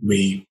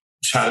 we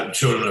showed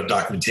them enough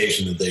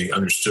documentation that they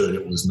understood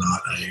it was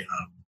not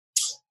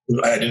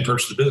I didn't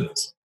purchase the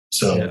business.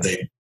 So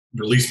they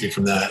released me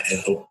from that,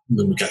 and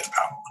then we got the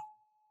power on.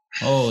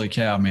 Holy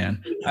cow,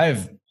 man. I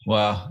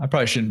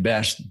probably shouldn't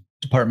bash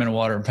Department of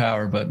Water and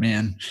Power, but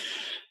man,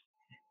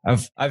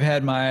 I've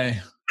had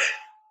my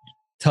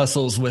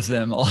tussles with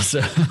them also.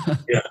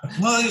 Yeah.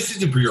 Well, it's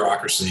just a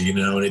bureaucracy, and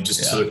it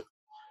just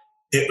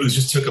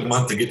took a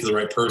month to get to the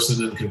right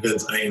person and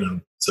convince,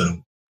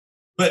 so,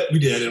 but we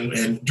did.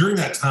 And during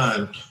that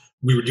time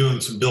we were doing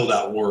some build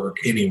out work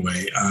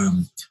anyway.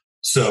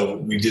 So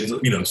we did,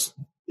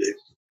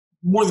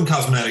 more than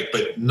cosmetic,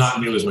 but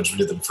not nearly as much as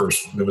we did the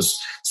first one. It was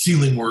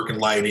ceiling work and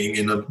lighting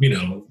and,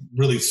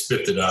 really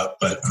spiffed it up.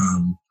 But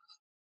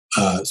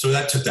so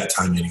that took that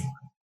time anyway.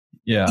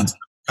 Yeah. And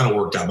kind of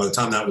worked out. By the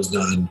time that was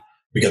done,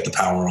 we got the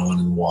power on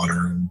and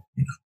water and,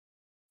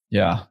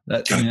 Yeah,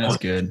 that's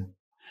good.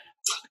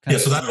 Yeah,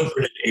 so that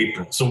opened in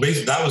April. So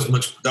basically that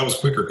was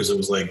quicker because it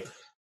was like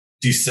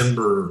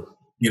December,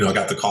 I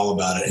got the call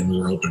about it and we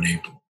were open in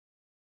April.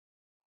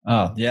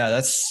 Oh, yeah,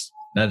 that's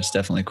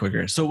definitely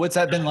quicker. So what's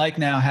that been like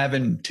now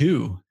having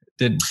two?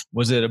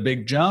 Was it a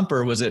big jump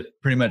or was it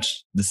pretty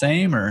much the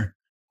same or?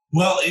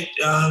 Well, it's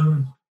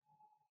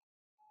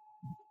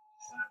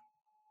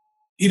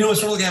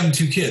sort of like having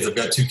two kids. I've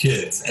got two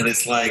kids and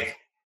it's like,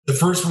 the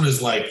first one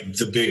is like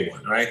the big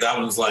one, right? That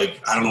one's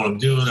like, I don't know what I'm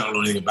doing. I don't know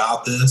anything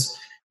about this.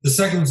 The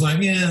second one's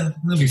like, yeah,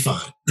 that'll be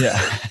fine. Yeah.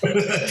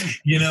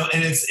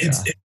 And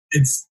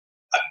it's,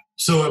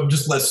 so I'm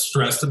just less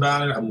stressed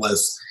about it. I'm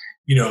less,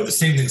 the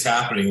same thing's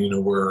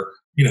happening, where,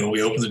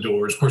 we open the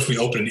doors. Of course, we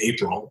opened in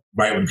April,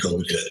 right when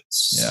COVID hit.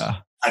 Yeah.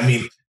 I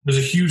mean, there's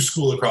a huge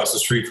school across the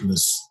street from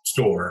this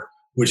store,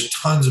 which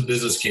tons of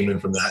business came in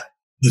from that.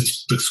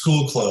 The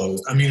school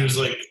closed. I mean, it was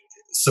like,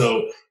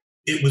 so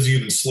it was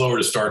even slower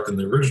to start than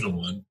the original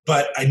one.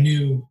 But I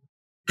knew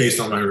based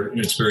on my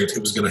experience, it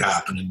was going to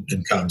happen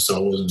and come. So I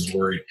wasn't as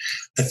worried.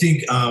 I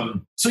think,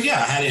 so yeah,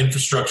 I had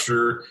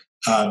infrastructure.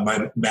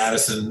 My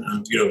Madison,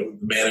 the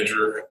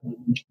manager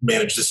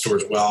managed the store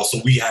as well. So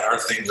we had our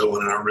thing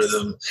going in our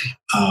rhythm.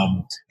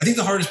 I think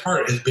the hardest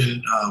part has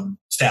been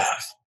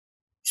staff.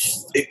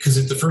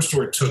 Because the first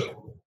store, it took,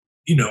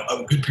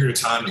 a good period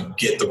of time to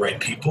get the right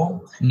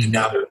people. Mm-hmm. And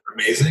now they're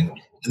amazing.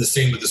 And the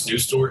same with this new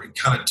store. It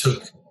kind of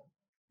took,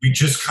 we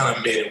just kind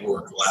of made it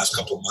work the last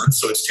couple of months.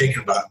 So it's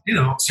taken about,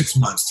 6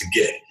 months to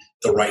get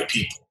the right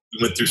people.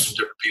 We went through some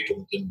different people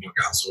that didn't work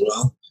out so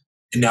well.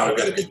 And now we've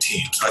got a good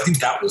team. So I think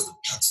that was the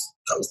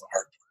hard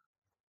part.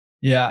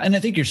 Yeah. And I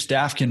think your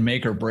staff can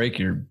make or break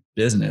your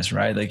business,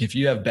 right? Like if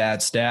you have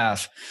bad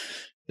staff,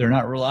 they're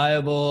not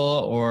reliable,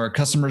 or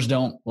customers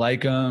don't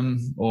like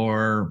them,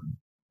 or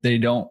they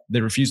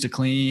refuse to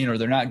clean, or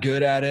they're not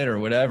good at it, or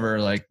whatever,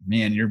 like,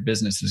 man, your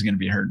business is going to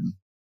be hurting.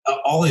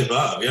 All the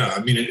above. Yeah. I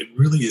mean, it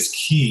really is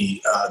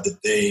key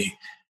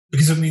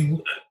because if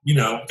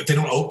they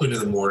don't open in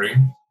the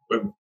morning,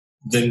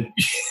 then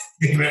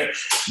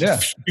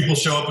people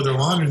show up with their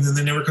laundry and then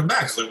they never come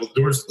back. It's like, well, the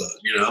door's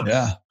closed,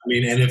 Yeah. I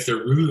mean, and if they're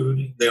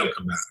rude, they don't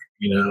come back,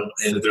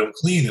 and if they don't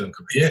clean, they don't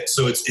come back. Yeah.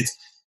 So it's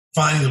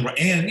finding the right,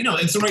 and,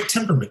 it's the right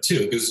temperament too,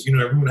 because,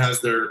 everyone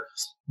has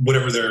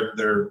whatever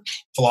their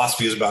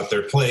philosophy is about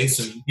their place,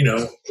 and,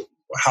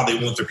 how they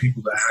want their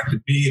people to act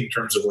and be in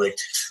terms of like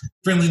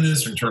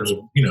friendliness, or in terms of,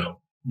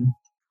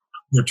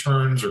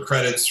 returns or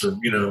credits or,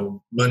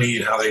 money,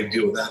 and how they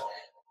deal with that.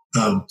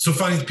 So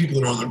finding the people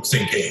that are on the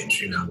same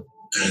page,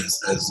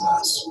 as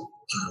us.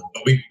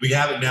 But we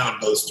have it now in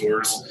both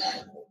stores.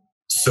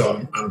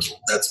 So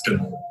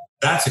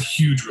that's a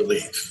huge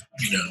relief.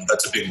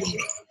 That's a big load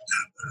off.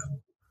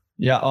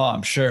 Yeah. Oh,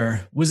 I'm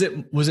sure. Was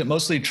it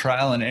mostly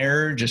trial and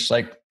error, just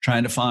like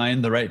trying to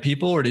find the right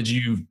people, or did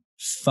you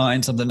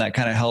find something that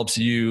kind of helps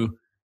you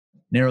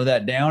narrow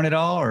that down at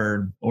all,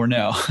 or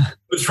no? It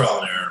was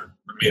trial and error.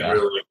 I mean,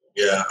 really,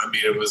 yeah. I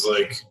mean, it was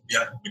like,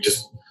 we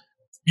just,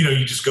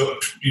 you just go,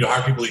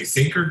 hire people you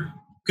think are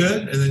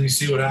good, and then you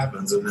see what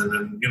happens. And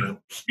then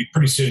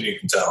pretty soon you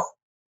can tell.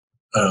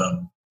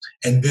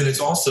 And then it's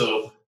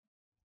also,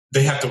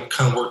 they have to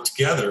kind of work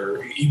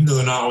together, even though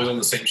they're not always on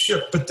the same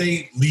ship, but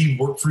they leave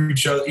work for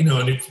each other,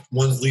 and if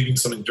one's leaving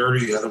something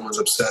dirty, the other one's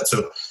upset.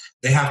 So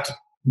they have to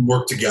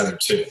work together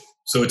too.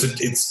 So it's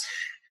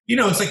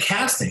like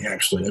casting,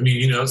 actually. I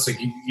mean, it's like,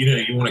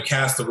 you want to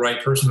cast the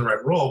right person in the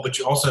right role, but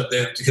you also have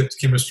to get the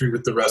chemistry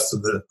with the rest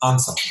of the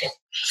ensemble.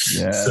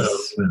 Yes. So,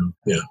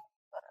 yeah.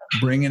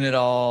 Bringing it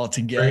all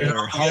together,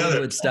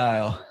 Hollywood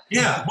style.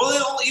 Yeah.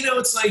 Well,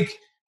 it's like,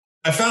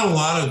 I found a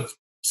lot of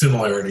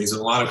similarities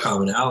and a lot of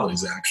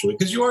commonalities, actually,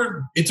 because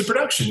it's a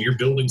production. You're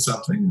building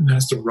something and it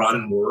has to run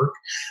and work.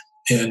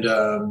 And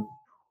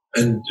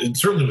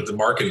certainly with the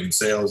marketing and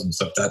sales and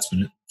stuff, that's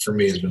been, for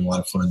me, has been a lot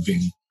of fun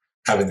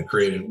having the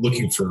creative,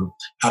 looking for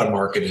how to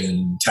market it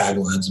and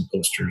taglines and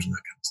posters and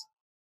that kind of stuff.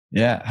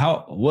 Yeah.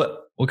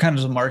 What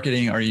kinds of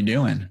marketing are you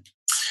doing?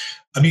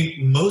 I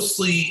mean,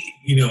 mostly,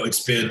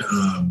 it's been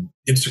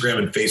Instagram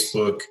and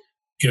Facebook,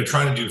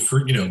 trying to do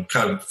free,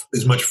 kind of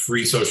as much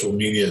free social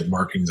media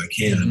marketing as I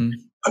can. Mm-hmm.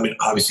 I mean,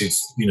 obviously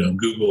it's,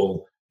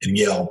 Google and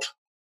Yelp,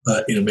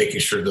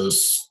 making sure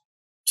those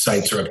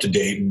sites are up to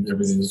date and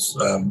everything's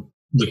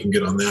looking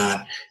good on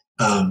that.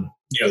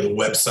 The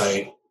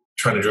website,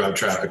 trying to drive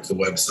traffic to the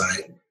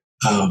website.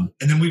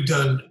 And then we've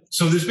done,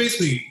 so there's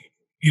basically,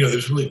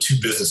 there's really two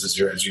businesses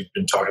here, as you've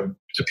been talking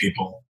to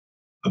people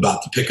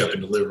about the pickup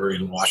and delivery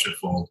and wash and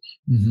fold,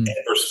 mm-hmm.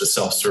 versus the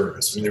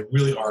self-service. I mean, there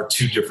really are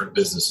two different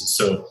businesses.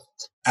 So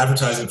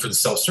advertising for the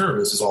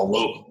self-service is all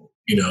local,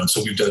 and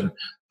so we've done,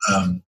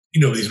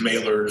 these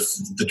mailers,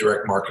 the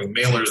direct marketing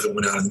mailers that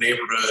went out in the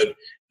neighborhood,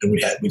 and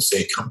we'd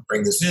say, come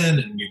bring this in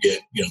and you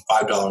get,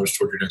 $5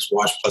 toward your next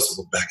wash plus a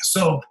little bag of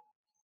soap.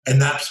 And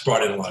that's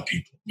brought in a lot of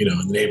people, in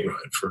the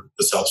neighborhood for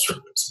the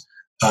self-service.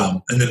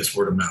 And then it's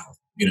word of mouth,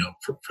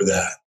 for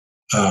that.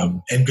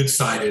 And good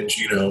signage,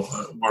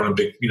 we're on a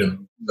big,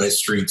 nice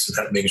streets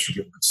and making sure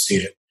people can see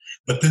it.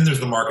 But then there's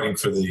the marketing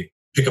for the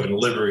pickup and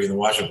delivery and the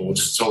wash and fold, which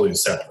is totally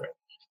separate.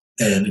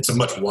 And it's a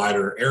much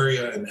wider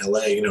area in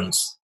LA.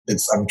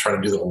 I'm trying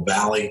to do the whole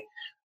valley,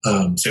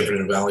 San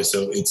Fernando Valley.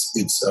 So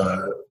it's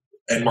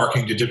and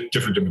marketing to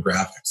different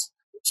demographics.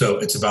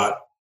 So that's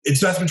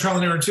been trial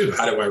and error too.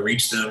 How do I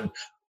reach them?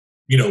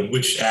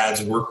 Which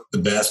ads work the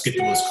best, get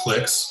the most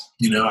clicks.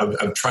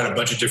 I've tried a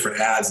bunch of different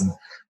ads, and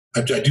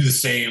I do the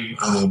same.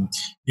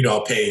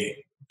 I'll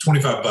pay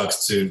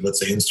 $25 to, let's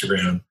say,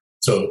 Instagram.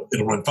 So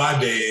it'll run 5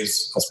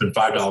 days. I'll spend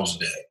 $5 a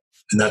day,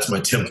 and that's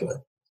my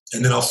template.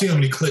 And then I'll see how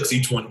many clicks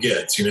each one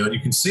gets. And you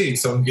can see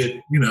some get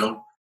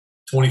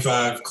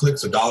 25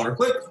 clicks, $1 a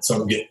click.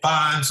 Some get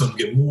 5, some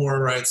get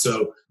more. Right.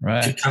 So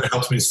it kind of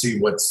helps me see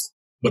what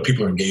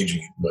people are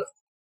engaging with.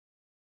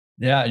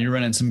 Yeah, you're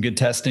running some good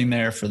testing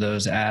there for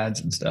those ads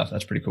and stuff.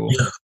 That's pretty cool.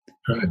 Yeah,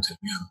 trying to,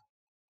 yeah.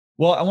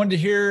 Well, I wanted to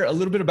hear a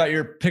little bit about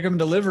your pickup and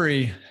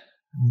delivery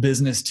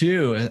business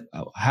too.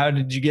 How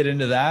did you get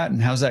into that,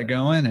 and how's that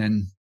going?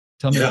 And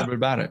tell me a little bit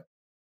about it.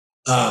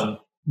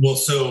 Well,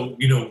 so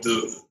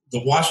the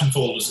the wash and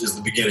fold is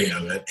the beginning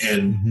of it.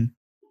 And,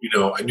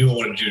 I knew I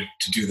wanted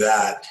to do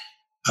that,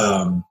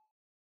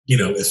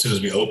 as soon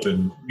as we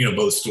open,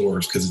 both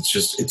stores, because it's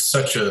just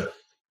such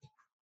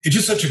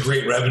a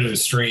great revenue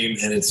stream,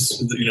 and it's,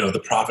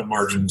 the profit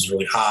margin is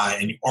really high,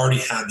 and you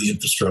already have the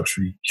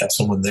infrastructure. You have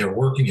someone there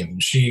working, you have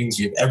machines,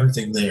 you have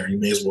everything there. You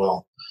may as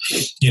well,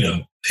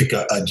 pick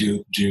up,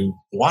 do the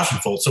wash and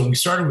fold. So when we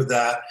started with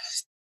that,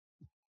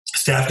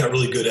 staff got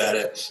really good at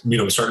it.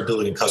 We started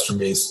building a customer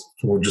base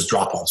for just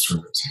drop-off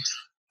service.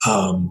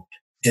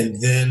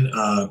 And then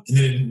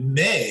in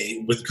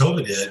May, with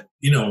COVID hit,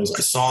 I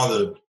saw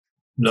the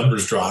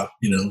numbers drop,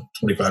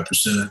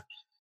 25%.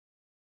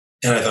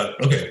 And I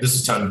thought, okay, this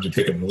is time to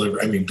pick up and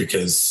deliver. I mean,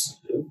 because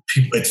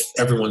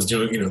everyone's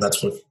doing,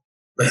 that's what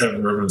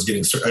everyone's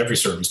getting every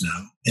service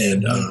now.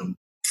 And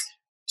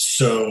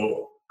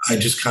so I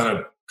just kind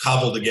of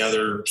cobbled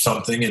together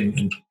something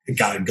and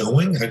got it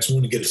going. I just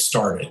wanted to get it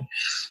started.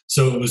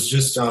 So it was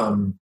just,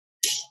 I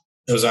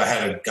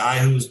had a guy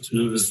who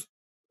was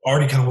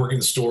already kind of working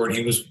the store, and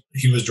he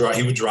would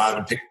drive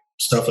and pick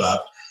stuff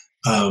up.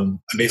 I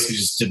basically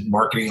just did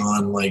marketing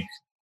on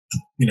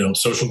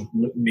social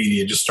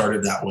media, just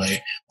started that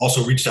way.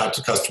 Also reached out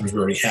to customers we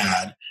already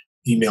had,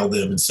 emailed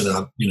them and sent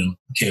out, a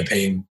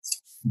campaign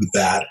with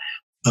that.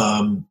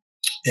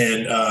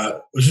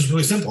 It was just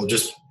really simple.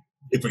 Just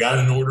if we got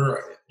an order,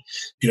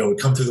 we'd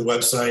come through the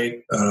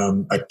website.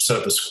 I set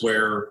up a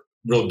Square,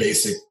 real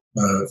basic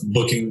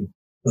booking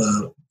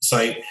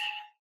site,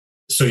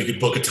 so you could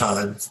book a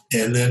time.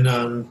 And then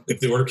if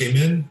the order came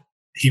in,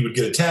 he would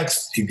get a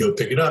text. He'd go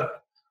pick it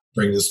up,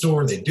 bring it to the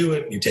store. They'd do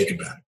it. And you take it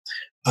back.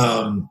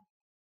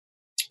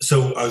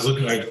 So I was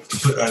looking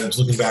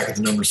back at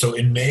the numbers. So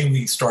in May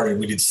we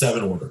did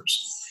 7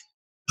 orders.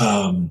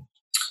 And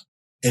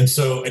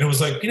it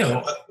was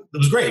it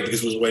was great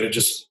because it was a way to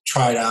just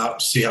try it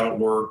out, see how it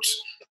worked,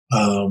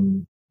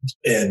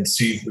 and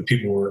see if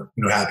people were,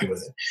 happy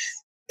with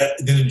it.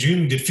 Then in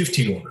June we did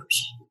 15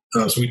 orders.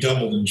 So we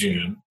doubled in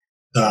June.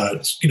 We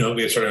had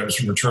started having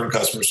some return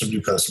customers, some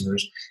new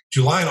customers.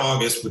 July and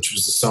August, which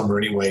was the summer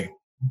anyway,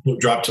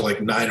 dropped to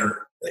 8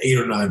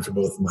 or 9 for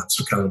both months.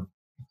 So kind of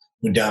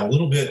went down a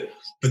little bit.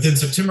 But then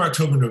September,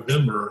 October,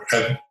 November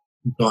have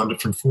gone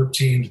from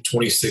 14 to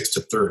 26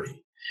 to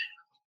 30.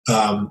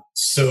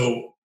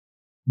 So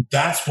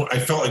that's what I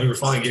felt like we were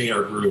finally getting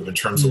our groove in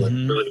terms of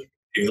really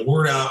getting the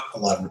word out, a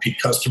lot of repeat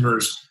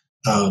customers,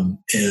 and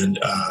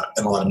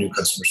a lot of new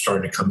customers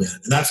starting to come in.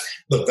 And that's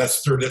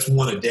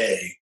one a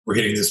day we're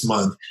hitting this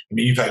month. I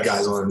mean, you've had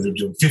guys on and they're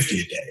doing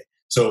 50 a day.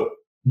 So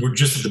we're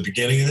just at the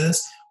beginning of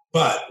this.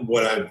 But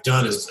what I've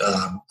done is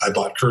I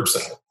bought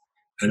curbside.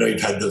 I know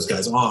you've had those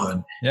guys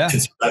on. Yeah.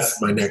 And so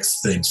that's my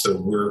next thing. So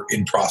we're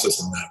in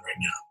process on that right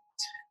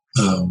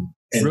now.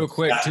 And real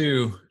quick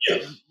too,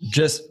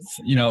 just,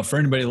 for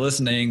anybody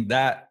listening,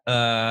 that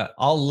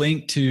I'll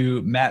link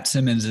to Matt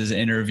Simmons'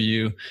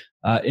 interview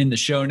in the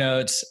show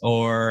notes,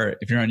 or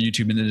if you're on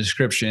YouTube, in the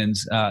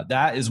descriptions.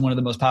 That is one of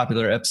the most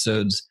popular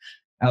episodes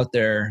out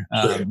there.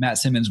 Matt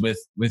Simmons with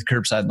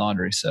Curbside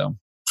Laundry. So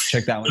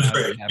check that one out.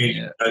 Great. I've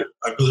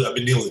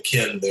been dealing with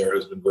Ken there.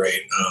 It's been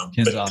great.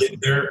 Ken's awesome.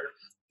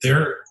 They had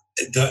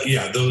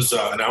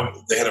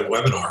a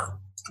webinar.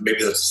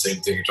 Maybe that's the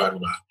same thing you're talking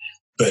about.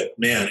 But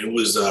man, it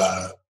was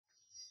so,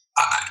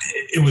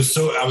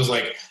 I was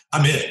like,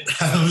 I'm in.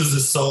 I was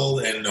just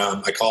sold, and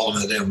I called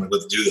him that day. I'm like,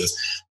 let's do this.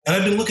 And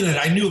I've been looking at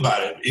it. I knew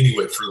about it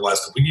anyway for the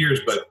last couple of years,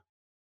 but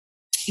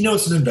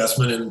it's an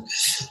investment, and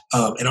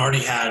I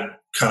already had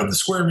kind of the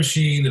Square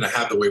machine, and I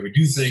have the way we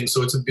do things.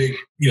 So it's a big,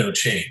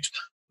 change.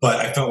 But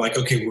I felt like,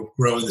 okay, we're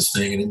growing this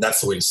thing, and that's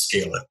the way to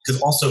scale it.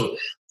 Because also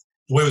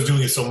the way I was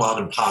doing it so mom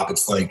and pop,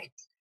 it's like,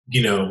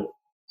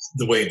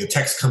 the way the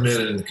texts come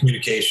in and the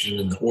communication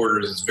and the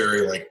orders is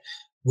very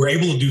we're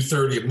able to do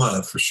 30 a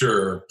month for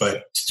sure,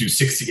 but to do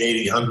 60,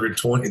 80,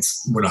 120,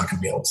 we're not going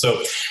to be able.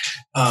 So,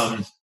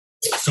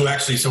 so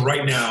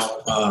right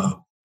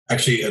now,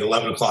 actually at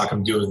 11 o'clock,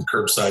 I'm doing the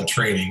curbside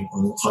training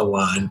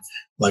online,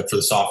 for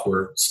the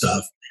software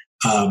stuff.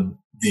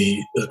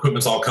 The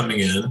equipment's all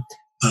coming in.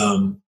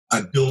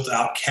 I built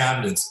out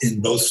cabinets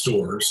in both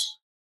stores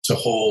to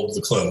hold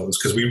the clothes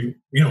because we're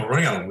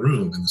running out of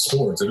room in the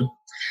stores. And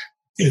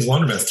these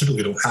laundromats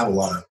typically don't have a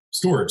lot of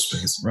storage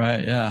space.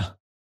 Right. Yeah.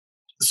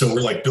 So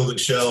we're building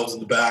shelves in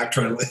the back,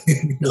 trying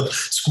to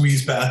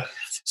squeeze past.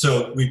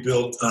 So we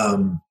built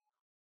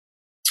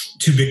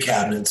 2 big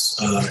cabinets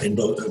in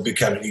both, a big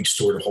cabinet in each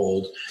store to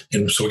hold,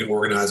 and so we can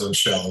organize on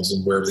shelves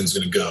and where everything's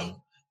going to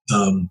go.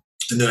 And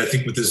then I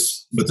think with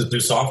the new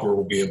software,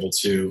 we'll be able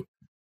to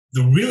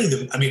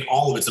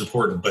all of it's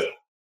important, but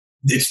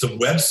it's the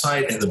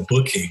website and the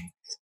booking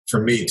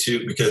for me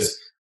too, because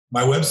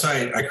my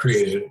website I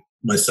created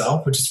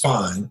myself, which is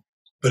fine,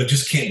 but it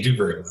just can't do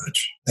very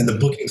much. And the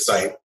booking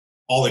site,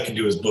 all it can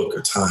do is book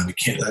a time. It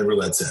can't, I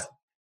realize that.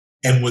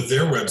 And with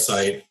their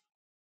website,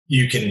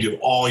 you can do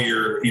all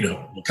your,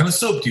 what kind of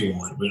soap do you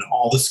want?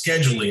 All the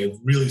scheduling of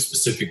really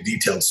specific,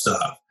 detailed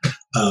stuff.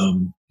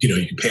 You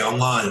can pay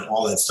online,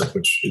 all that stuff,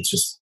 which it's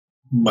just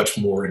much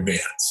more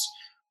advanced.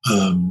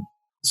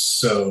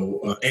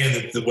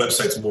 And the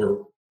website's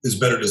is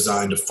better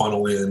designed to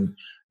funnel in.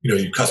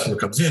 Your customer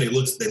comes in, they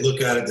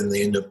look at it, then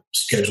they end up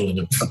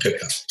scheduling a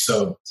pickup.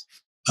 So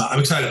I'm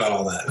excited about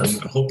all that.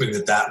 I'm hoping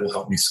that will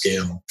help me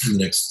scale in the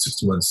next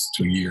 6 months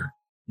to a year.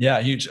 Yeah,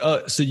 huge.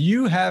 So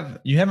you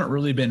haven't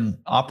really been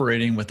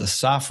operating with the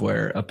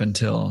software up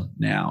until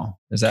now.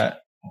 Is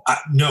that?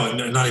 No,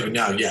 not even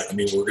now yet. I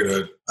mean, we're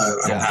gonna.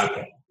 I don't have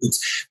it.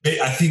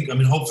 I think. I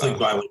mean, hopefully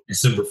by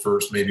December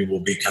 1st, maybe we'll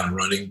be kind of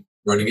running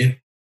it.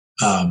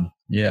 But,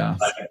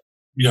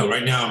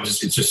 right now it's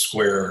just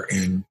Square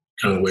and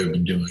kind of the way we've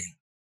been doing it.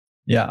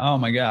 Yeah. Oh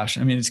my gosh.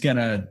 I mean, it's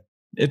gonna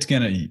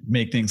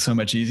make things so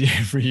much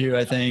easier for you,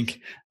 I think,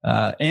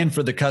 and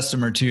for the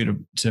customer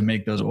too to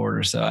make those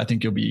orders. So I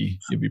think you'll be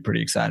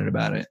pretty excited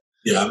about it.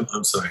 Yeah, I'm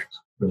psyched.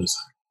 Really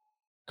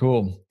psyched.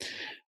 Cool.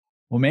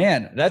 Well,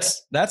 man,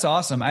 that's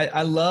awesome.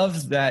 I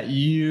love that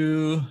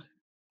you.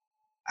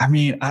 I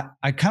mean,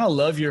 I kind of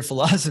love your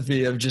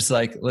philosophy of just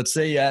like, let's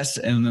say yes,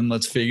 and then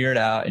let's figure it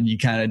out. And you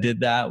kind of did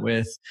that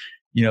with,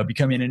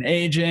 becoming an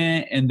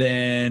agent, and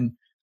then,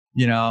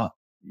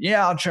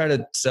 I'll try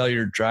to sell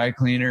your dry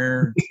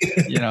cleaner.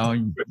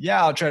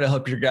 I'll try to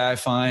help your guy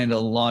find a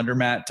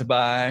laundromat to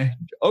buy.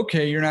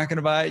 Okay, you're not going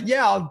to buy it.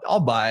 Yeah, I'll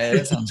buy it.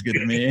 That sounds good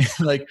to me.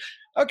 Like,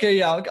 okay,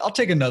 yeah, I'll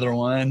take another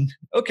one.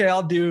 Okay,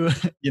 I'll do,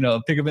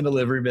 pickup and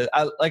delivery. But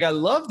I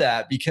love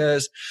that,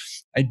 because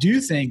I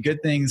do think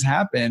good things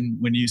happen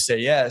when you say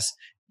yes,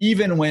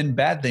 even when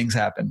bad things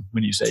happen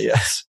when you say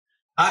yes.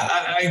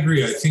 I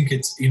agree. I think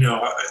it's, and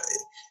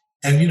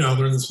I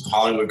learned this with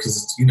Hollywood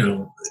because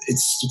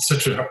it's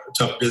such a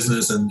tough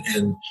business, and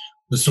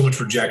there's so much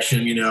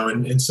rejection,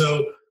 and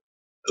so,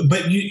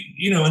 but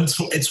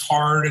it's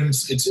hard, and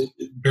it's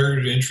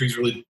barrier to entry is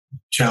really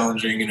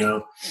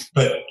challenging,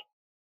 but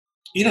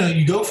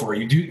you go for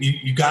it.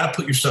 You got to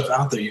put your stuff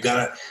out there.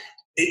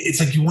 It's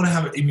like you want to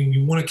have. I mean,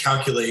 you want to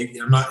calculate.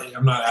 I'm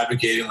not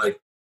advocating like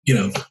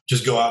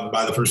just go out and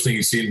buy the first thing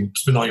you see and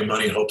spend all your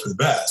money and hope for the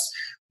best.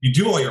 You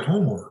do all your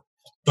homework,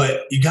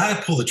 but you got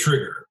to pull the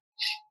trigger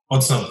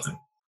on something.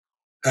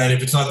 And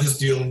if it's not this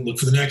deal, look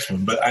for the next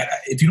one. But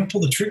if you don't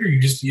pull the trigger,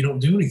 you don't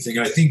do anything.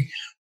 And I think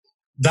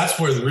that's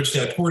where the Rich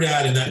Dad Poor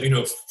Dad and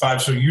that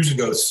 5 so years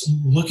ago,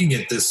 looking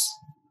at this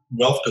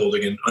wealth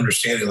building and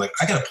understanding like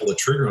I got to pull the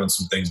trigger on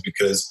some things,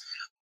 because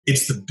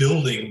it's the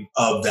building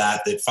of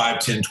that 5,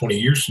 10, 20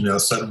 years from now,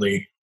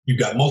 suddenly you've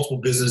got multiple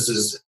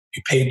businesses,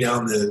 you paid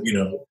down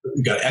you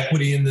got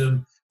equity in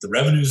them, the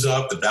revenue's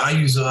up, the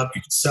value's up,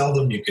 you can sell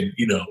them, you can,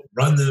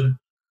 run them.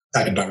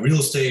 I can buy real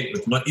estate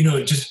with money,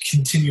 just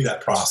continue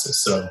that process.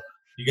 So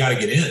you got to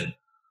get in.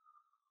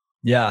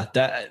 Yeah,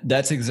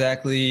 that's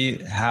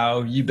exactly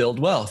how you build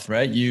wealth,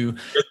 right? You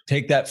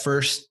take that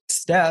first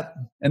step,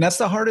 and that's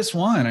the hardest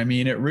one. I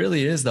mean, it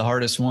really is the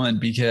hardest one,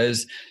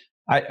 because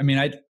I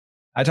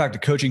talk to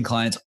coaching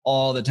clients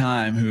all the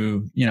time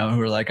who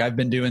are like, I've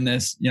been doing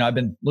this, I've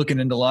been looking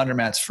into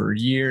laundromats for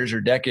years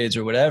or decades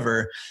or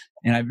whatever,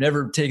 and I've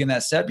never taken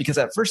that step because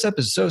that first step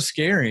is so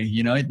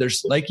scary.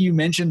 There's, like you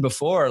mentioned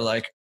before,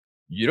 like,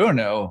 you don't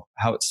know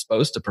how it's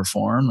supposed to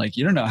perform. Like,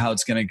 you don't know how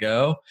it's going to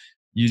go.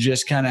 You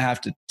just kind of have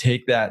to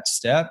take that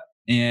step,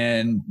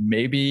 and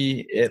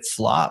maybe it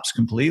flops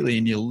completely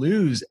and you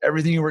lose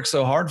everything you worked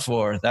so hard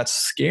for. That's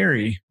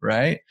scary,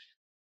 right?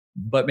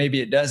 But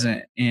maybe it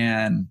doesn't.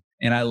 And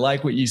I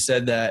like what you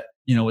said that,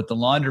 with the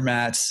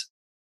laundromats,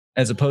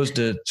 as opposed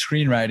to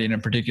screenwriting in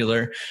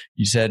particular,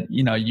 you said,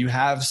 you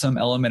have some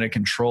element of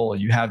control.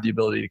 You have the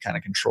ability to kind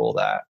of control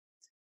that.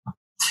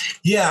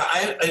 Yeah,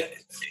 I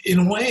in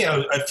a way,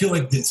 I feel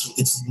like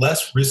it's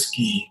less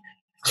risky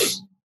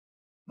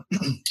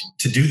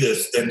to do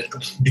this than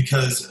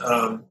because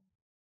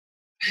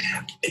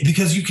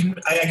you can.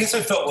 I guess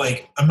I felt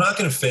like I'm not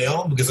going to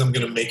fail because I'm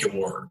going to make it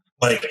work.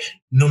 Like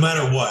no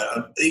matter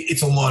what,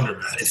 it's a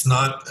laundromat. It's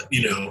not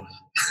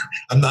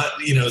I'm not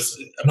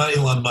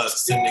Elon Musk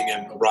sending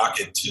a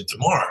rocket to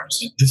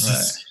Mars.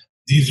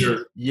 These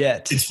are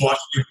yet. It's washing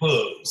your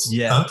clothes.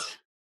 Yet. Huh?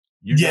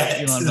 You're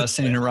not Elon Musk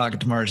sending a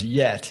rocket to Mars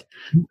yet.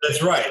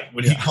 That's right.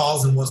 When he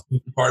calls and wants to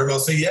be part of it, I'll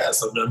say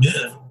yes. I'm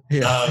in.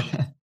 Yeah.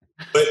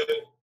 But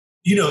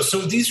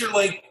so these are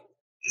like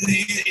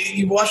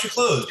you wash your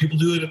clothes. People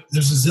do it.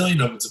 There's a zillion of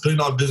them. It's $1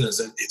 billion business,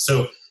 and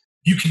so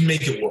you can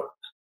make it work.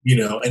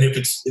 And if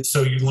it's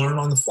so you learn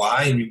on the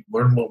fly and you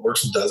learn what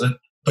works and doesn't.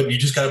 But you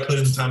just got to put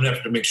in the time and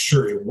effort to make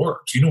sure it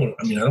works. I don't want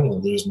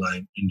to lose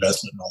my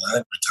investment and all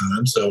that, my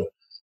time. So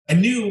I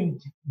knew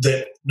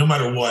that no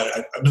matter what,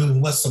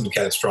 unless something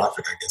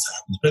catastrophic, I guess,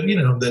 happens, but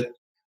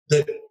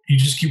that you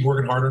just keep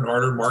working harder and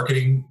harder,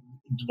 marketing,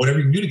 whatever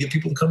you can do to get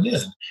people to come in.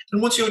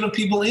 And once you have enough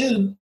people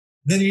in,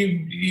 then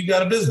you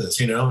got a business,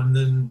 and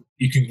then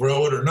you can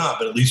grow it or not,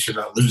 but at least you're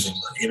not losing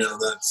money.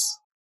 That's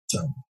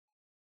so.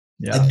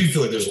 Yeah, I do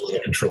feel like there's a lot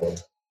of control.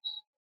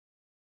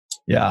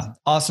 Yeah.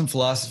 Awesome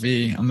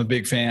philosophy. I'm a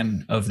big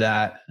fan of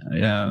that.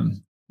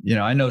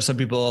 I know some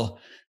people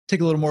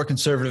take a little more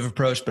conservative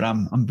approach, but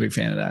I'm a big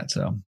fan of that.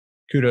 So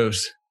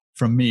kudos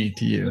from me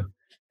to you.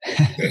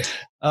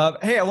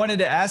 Hey, I wanted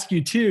to ask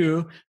you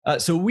too.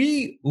 So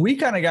we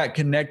kind of got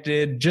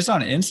connected just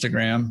on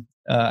Instagram.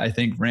 I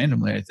think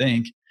randomly,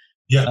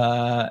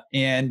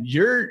 and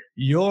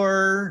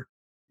your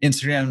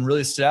Instagram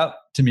really stood out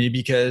to me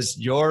because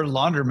your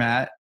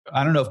laundromat,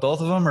 I don't know if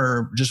both of them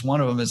or just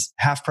one of them, is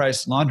Half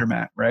Price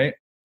Laundromat, right?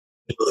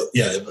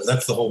 Yeah,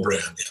 that's the whole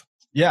brand.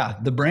 Yeah,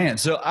 the brand.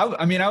 So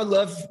I mean, I would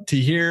love to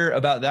hear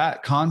about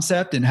that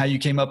concept and how you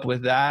came up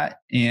with that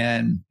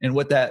and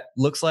what that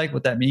looks like,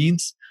 what that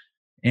means,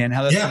 and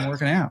how that's been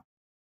working out.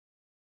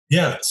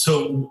 Yeah.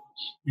 So,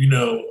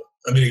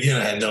 I mean, again,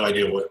 I had no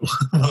idea what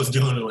I was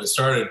doing when I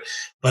started,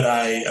 but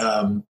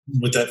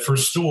with that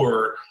first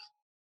store,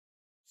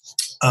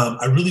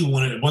 I really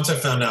wanted, once I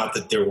found out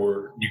that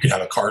you could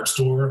have a card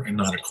store and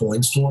not a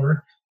coin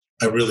store,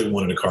 I really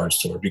wanted a card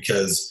store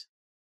because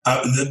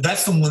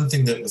that's the one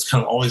thing that was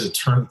kind of always a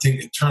turn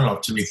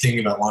off to me thinking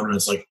about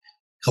laundromats, like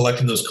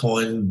collecting those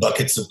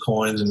buckets of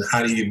coins, and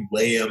how do you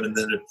weigh them, and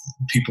then if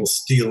people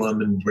steal them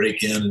and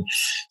break in,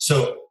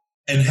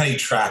 and how do you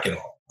track it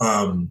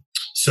all?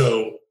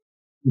 So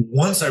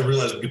once I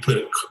realized we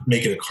could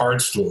make it a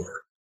card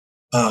store,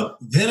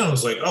 then I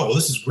was like, oh, well,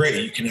 this is great.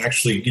 You can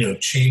actually,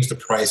 change the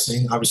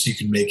pricing. Obviously, you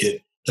can make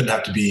it, doesn't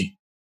have to be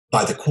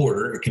by the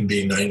quarter. It can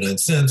be 99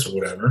 cents or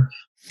whatever.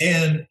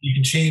 And you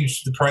can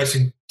change the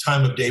pricing,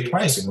 time of day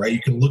pricing, right?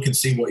 You can look and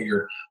see what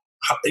your,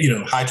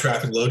 high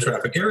traffic, low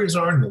traffic areas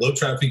are. And the low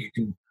traffic, you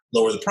can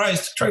lower the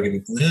price to try to get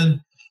people in.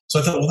 So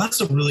I thought, well, that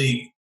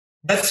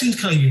seems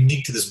kind of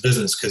unique to this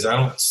business because I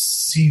don't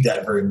see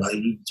that very much.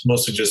 It's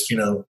mostly just,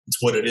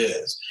 it's what it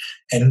is.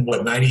 And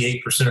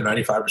 98% or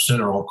 95%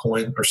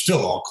 are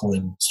still all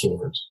coin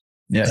stores.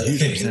 Yeah,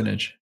 huge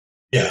percentage.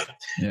 Yeah.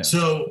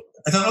 So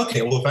I thought,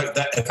 okay, well,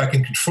 if I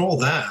can control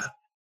that,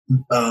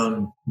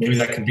 maybe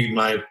that can be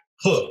my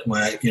hook,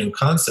 my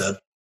concept.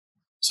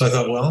 So I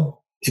thought,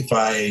 well, if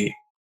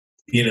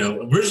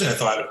originally I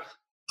thought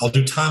I'll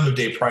do time of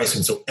day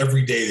pricing. So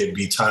every day there'd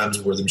be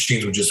times where the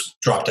machines would just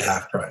drop to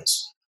half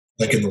price,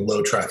 like in the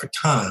low traffic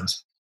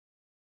times,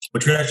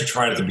 which we actually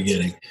tried at the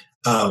beginning.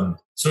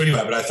 So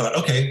anyway, but I thought,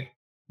 okay,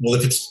 well,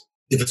 if it's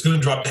going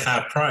to drop to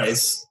half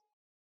price,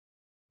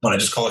 why don't I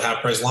just call it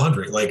Half Price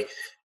Laundry?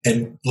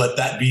 And let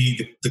that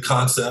be the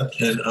concept.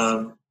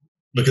 And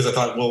because I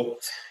thought, well,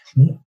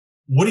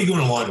 what are you going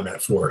to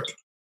laundromat for?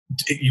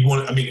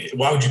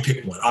 Why would you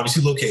pick one?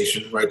 Obviously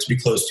location, right? To be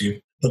close to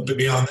you. But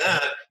beyond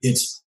that,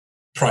 it's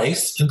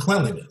price and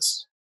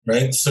cleanliness,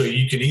 right? So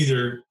you can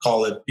either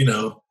call it,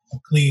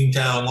 clean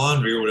town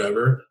laundry or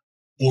whatever,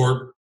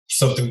 or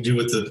something to do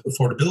with the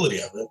affordability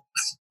of it.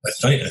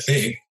 I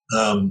think,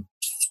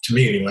 to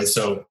me anyway.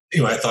 So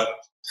anyway, I thought,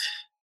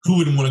 who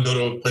wouldn't want to go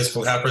to a place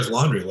called Half Price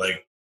Laundry?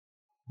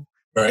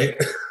 Right?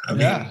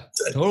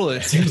 Totally.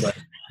 It seems like.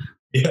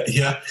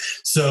 Yeah.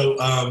 So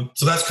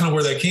that's kind of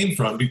where that came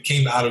from. It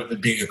came out of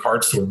it being a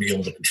card store and being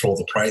able to control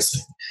the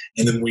pricing.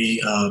 And then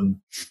we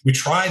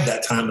tried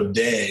that time of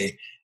day,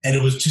 and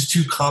it was just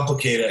too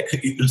complicated.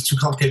 It was too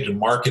complicated to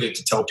market it,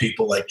 to tell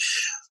people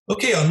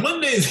okay, on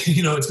Mondays,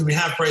 it's going to be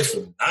half price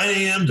from 9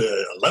 a.m.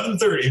 to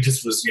 11:30. It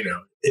just was,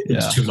 it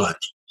was too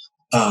much.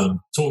 So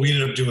what we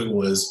ended up doing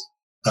was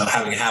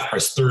having a half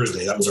price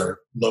Thursday. That was our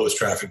lowest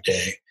traffic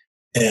day.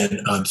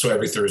 And so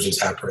every Thursday is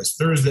Half Price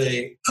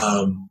Thursday.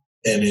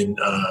 And in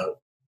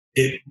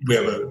we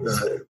have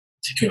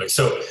anyway.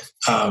 So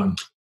and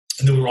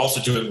then we were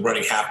also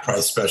running half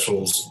price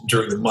specials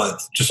during the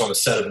month, just on a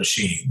set of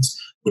machines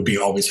would be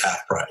always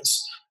half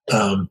price.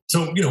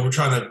 So we're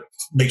trying to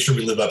make sure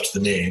we live up to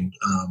the name,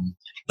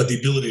 but the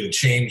ability to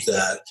change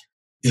that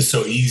is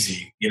so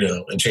easy,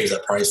 and change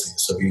that pricing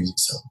is so easy.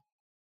 So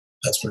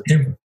that's where it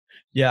came from.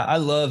 Yeah, I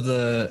love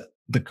the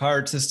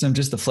card system,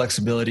 just the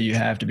flexibility you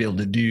have to be able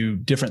to do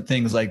different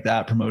things like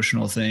that,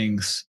 promotional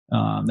things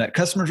that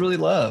customers really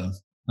love.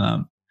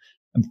 I'm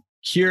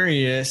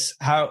curious,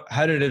 how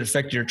did it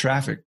affect your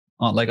traffic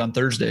on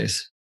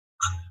Thursdays?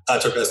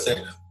 It's our best day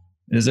now.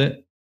 Is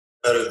it?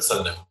 Better than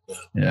Sunday.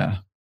 Yeah.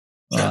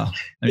 Wow.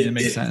 It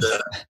makes sense.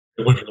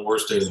 It went from the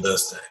worst day to the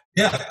best day.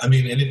 Yeah. And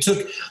it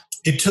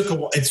took a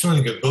while. It's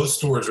funny because both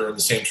stores are on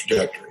the same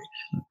trajectory.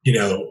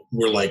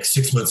 We're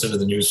 6 months into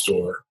the new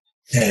store,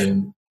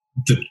 and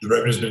the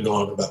revenue's been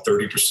going up about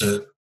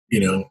 30%,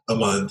 a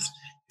month.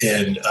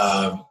 And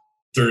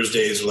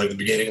Thursdays are the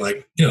beginning,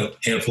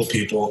 handful of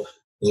people,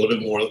 a little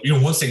bit more.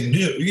 Once they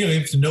knew, you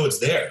have to know it's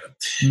there,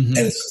 and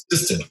it's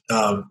consistent.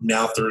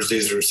 Now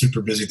Thursdays are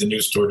super busy at the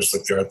new store, just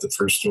like they're at the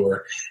first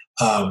store.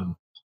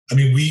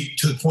 We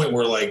to the point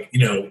where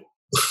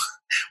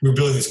we were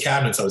building these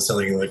cabinets. I was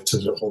telling you,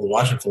 to hold the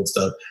wash and fold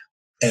stuff.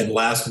 And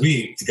last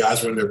week, the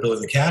guys were in there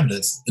building the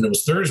cabinets, and it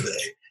was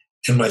Thursday.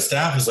 And my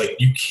staff is like,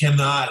 you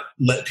cannot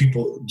let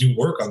people do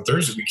work on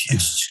Thursday. We can't,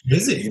 it's too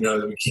busy,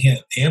 we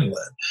can't handle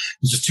it.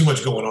 There's just too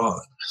much going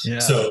on. Yeah.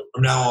 So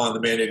from now on, the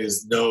mandate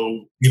is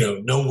no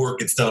work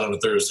gets done on a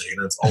Thursday.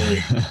 It's only,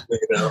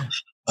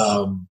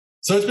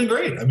 so it's been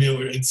great.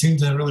 It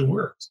seems to have really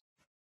worked.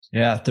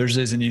 Yeah.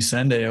 Thursday's a new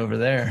Sunday over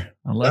there.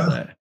 I love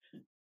that.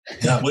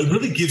 Yeah. Well, it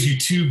really gives you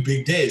 2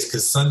 big days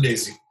because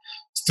Sunday's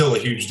still a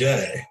huge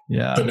day.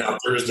 Yeah. But now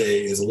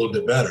Thursday is a little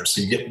bit better.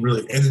 So you get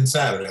really, and then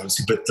Saturday,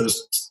 obviously, but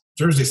those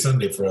Thursday,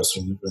 Sunday for us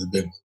are the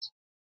big ones.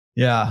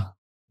 Yeah.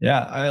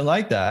 Yeah. I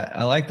like that.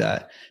 I like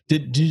that.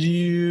 Did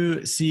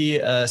you see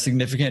a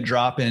significant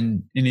drop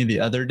in any of the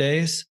other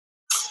days?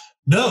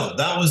 No,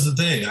 that was the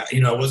thing.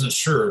 I wasn't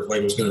sure if like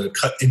it was going to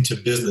cut into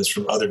business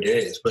from other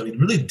days, but it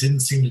really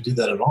didn't seem to do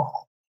that at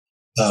all.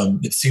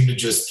 It seemed to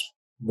just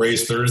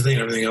raise Thursday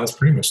and everything else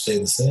pretty much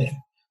stayed the same.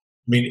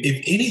 I mean,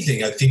 if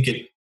anything, I think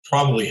it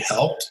probably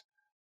helped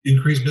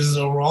increase business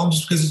overall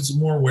just because it's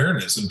more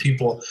awareness and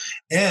people,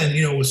 and,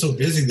 it was so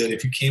busy that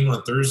if you came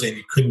on Thursday and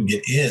you couldn't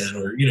get in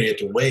or, you had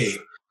to wait,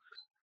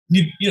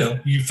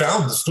 you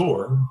found the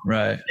store.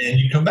 Right. And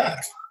you come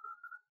back.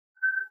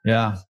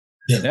 Yeah.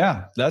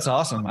 Yeah. That's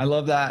awesome. I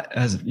love that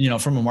as,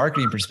 from a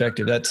marketing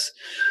perspective, that's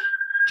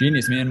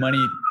genius, man.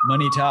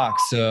 Money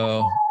talks.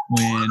 So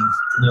when,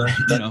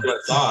 that's what I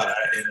thought.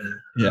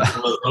 Yeah.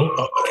 So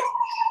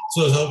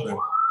I was hoping.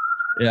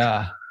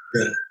 Yeah.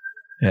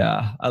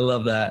 Yeah. I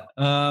love that.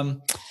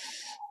 Man,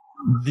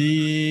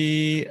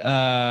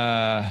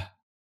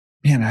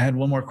 I had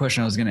one more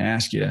question I was going to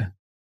ask you,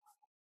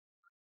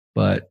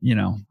 but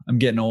I'm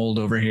getting old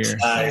over here.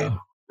 So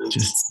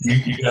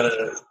you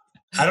gotta,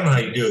 I don't know how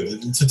you do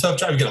it. It's a tough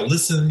job. You got to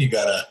listen. You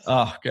got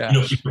to,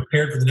 be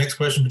prepared for the next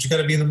question, but you got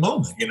to be in the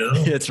moment,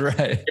 That's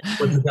right.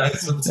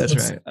 That's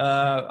right.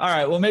 All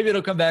right. Well, maybe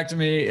it'll come back to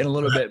me in a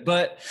little bit,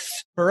 but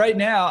for right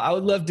now, I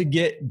would love to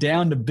get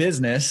down to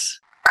business.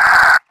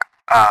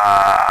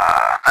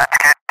 Let's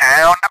get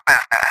down to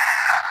business.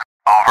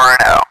 Over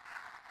and out.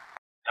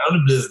 Down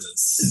to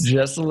business.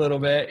 Just a little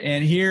bit,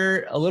 and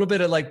hear a little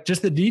bit of like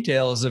just the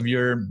details of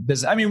your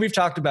business. I mean, we've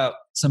talked about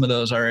some of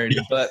those already,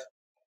 but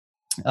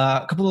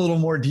a couple of little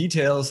more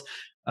details.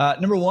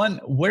 Number one,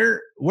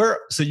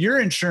 so you're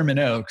in Sherman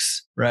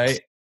Oaks, right?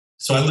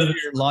 So I live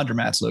where your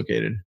laundromat's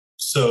located.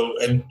 So,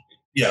 and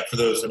yeah, for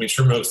those,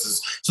 Sherman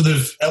Oaks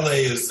there's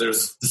LA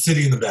there's the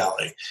city and the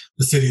valley.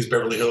 The city is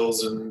Beverly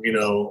Hills and,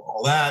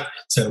 all that,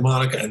 Santa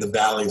Monica, and the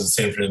valley is the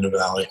San Fernando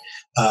Valley.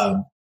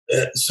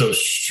 So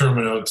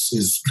Sherman Oaks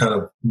is kind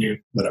of near,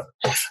 whatever.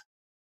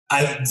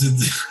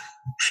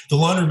 The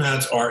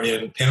laundromats are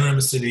in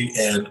Panorama City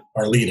and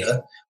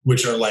Arleta,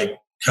 which are like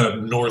kind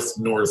of north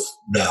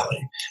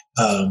valley.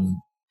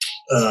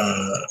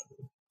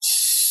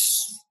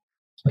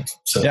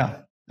 So yeah.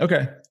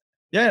 Okay.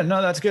 Yeah.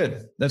 No, that's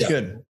good. That's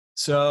good.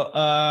 So,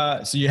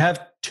 so you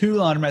have two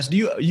laundromats.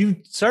 You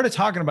started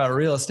talking about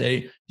real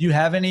estate. Do you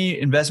have any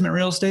investment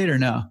real estate or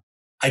no?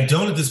 I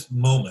don't at this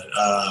moment.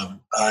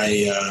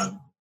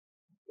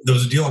 There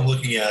was a deal I'm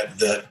looking at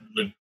that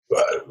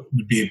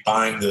would be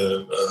buying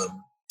the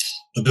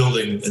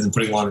building and then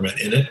putting laundromat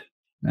in it,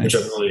 which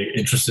I'm really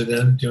interested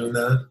in doing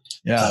that.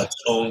 Yeah. To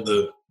own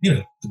the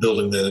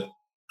building that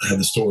I have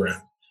the store in.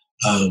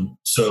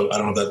 So I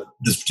don't know if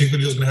this particular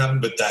deal is going to happen,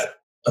 but that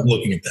I'm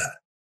looking at that.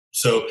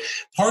 So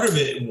part of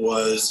it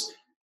was,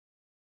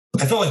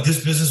 I felt like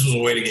this business was a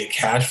way to get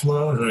cash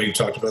flow. I know you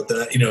talked about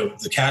that.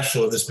 The cash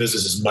flow of this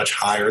business is much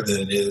higher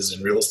than it is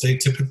in real estate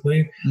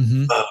typically.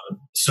 Mm-hmm.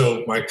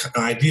 So my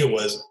idea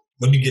was,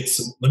 let me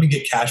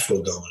get cash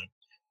flow going,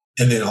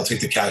 and then I'll take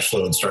the cash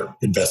flow and start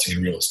investing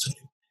in real estate.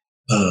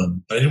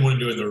 But I didn't want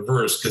to do it in the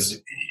reverse because,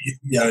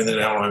 and then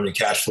I don't have any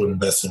cash flow to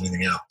invest in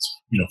anything else,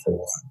 for a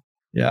while.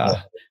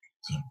 Yeah.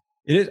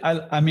 It is.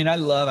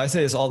 I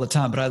say this all the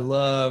time, but I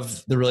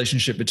love the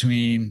relationship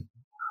between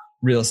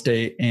real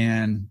estate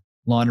and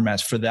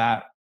laundromats for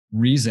that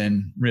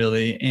reason,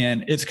 really.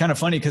 And it's kind of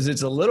funny because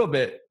it's a little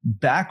bit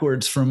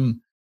backwards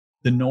from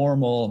the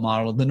normal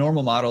model. The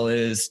normal model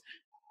is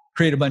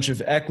create a bunch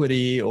of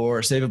equity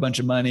or save a bunch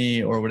of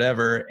money or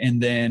whatever.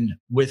 And then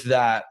with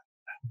that,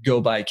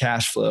 go buy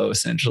cash flow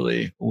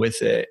essentially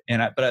with it.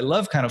 But I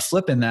love kind of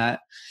flipping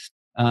that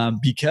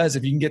because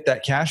if you can get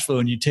that cash flow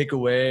and you take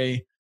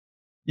away,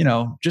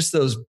 just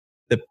the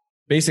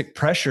basic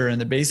pressure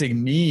and the basic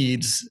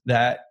needs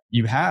that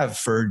you have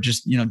for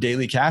just,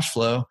 daily cash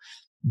flow,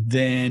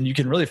 then you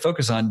can really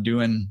focus on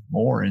doing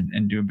more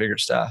and doing bigger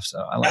stuff. So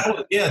I like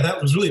that. Yeah,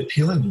 that was really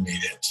appealing to me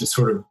to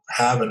sort of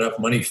have enough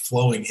money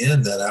flowing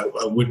in that I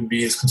wouldn't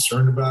be as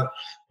concerned about,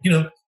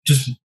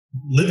 just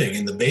living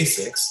in the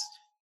basics.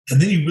 And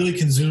then you really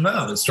can zoom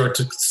out and start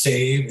to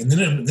save. And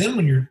then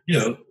when you're,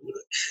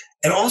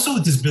 and also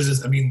with this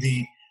business,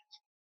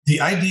 the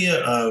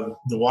idea of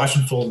the wash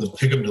and fold and the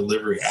pick up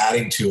delivery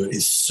adding to it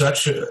is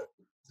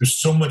there's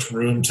so much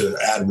room to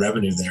add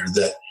revenue there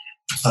that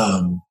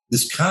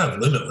is kind of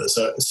limitless.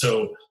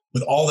 So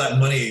with all that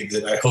money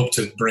that I hope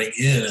to bring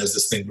in as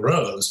this thing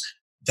grows,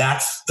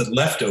 that's the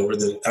leftover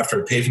that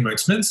after I pay for my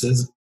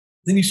expenses,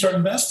 then you start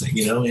investing,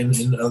 in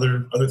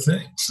other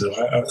things. So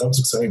that was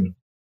exciting.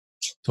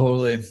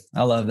 Totally.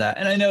 I love that.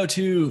 And I know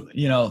too,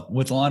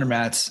 with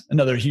laundromats,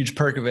 another huge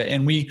perk of it.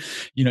 And we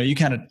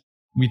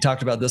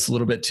talked about this a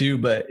little bit too,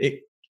 but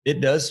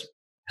it does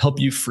help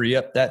you free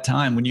up that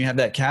time when you have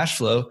that cash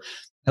flow,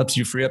 helps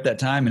you free up that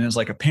time. And as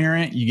like a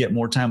parent, you get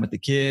more time with the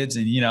kids.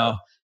 And,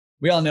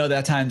 we all know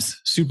that time's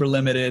super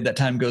limited. That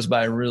time goes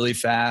by really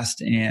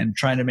fast, and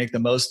trying to make the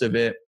most of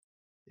it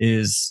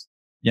is,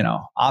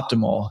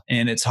 optimal.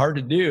 And it's hard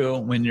to do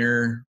when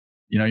you're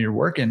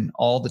working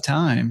all the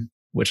time,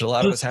 which a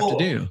lot of us have to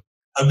do.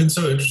 I've been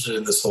so interested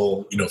in this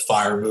whole,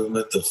 FIRE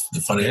movement,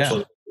 the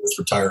financial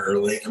retire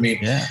early. I mean,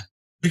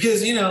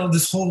 because,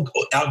 this whole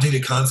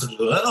outdated concept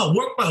of, I'll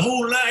work my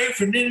whole life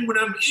and then when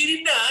I'm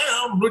 89,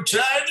 I'll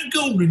retire to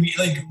golden.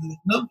 Like,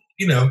 no,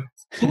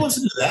 who wants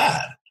to do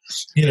that?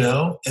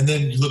 And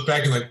then you look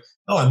back and like,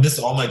 oh, I missed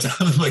all my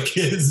time with my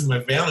kids and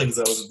my family because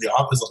I was at the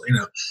office,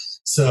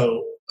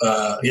 So,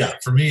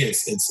 for me,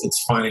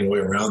 it's finding a way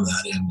around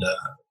that and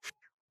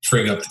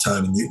freeing up the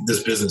time. And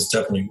this business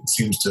definitely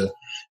seems to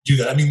do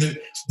that. I mean,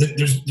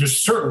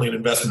 there's certainly an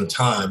investment of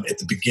time at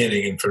the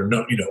beginning and for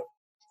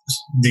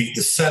the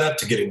setup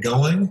to get it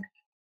going,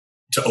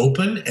 to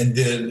open, and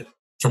then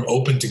from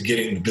open to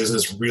getting the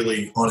business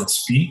really on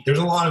its feet. There's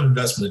a lot of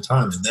investment of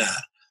time in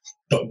that.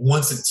 But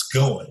once it's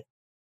going,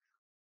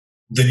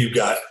 then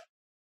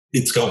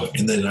it's going.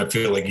 And then I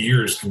feel like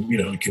years can,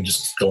 it can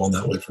just go on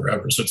that way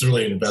forever. So it's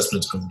really an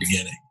investment from the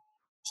beginning.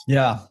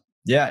 Yeah.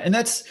 Yeah. And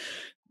that's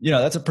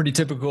a pretty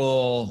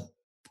typical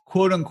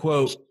quote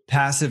unquote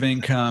passive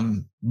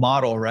income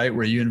model, right?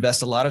 Where you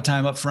invest a lot of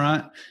time up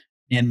front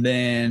and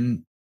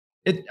then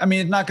it's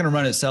not going to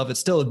run itself.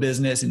 It's still a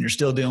business and you're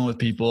still dealing with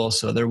people.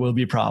 So there will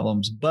be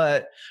problems,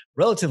 but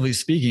relatively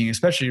speaking,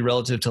 especially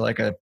relative to like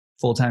a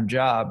full-time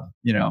job,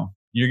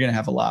 you're going to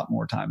have a lot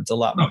more time. It's a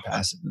lot more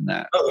passive than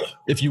that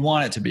if you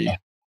want it to be.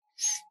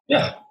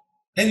 Yeah.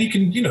 And you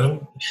can,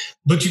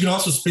 but you can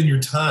also spend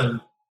your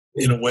time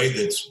in a way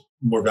that's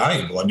more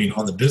valuable. I mean,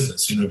 on the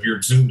business, if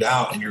you're zoomed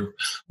out and you're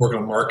working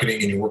on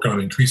marketing and you're working on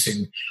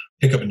increasing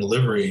pickup and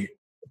delivery,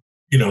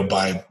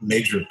 by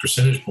major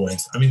percentage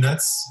points, I mean,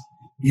 that's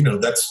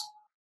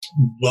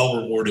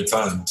well rewarded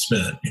time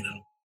spent,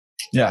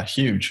 Yeah.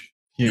 Huge.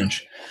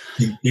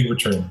 Big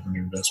return on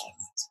your investment.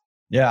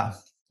 Yeah.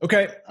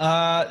 Okay.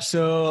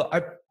 So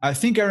I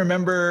think I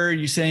remember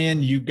you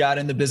saying you got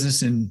in the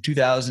business in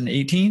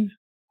 2018.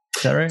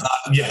 Is that right?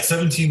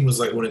 17 was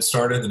like when it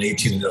started and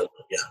 18 and over.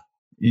 Yeah.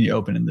 You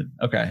opened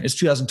okay. It's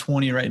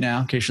 2020 right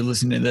now in case you're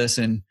listening to this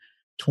in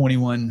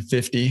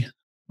 2150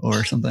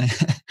 or something.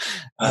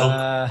 I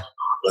hope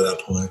by that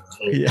point.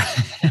 Yeah.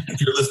 If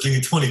you're listening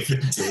in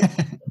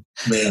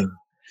 2050, man.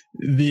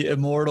 The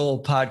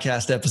immortal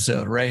podcast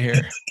episode right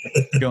here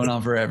going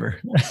on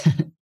forever.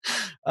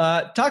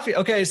 Talk to me.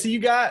 Okay. So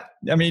you're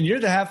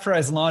the half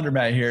price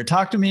laundromat here.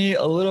 Talk to me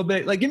a little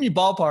bit, like give me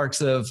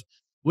ballparks of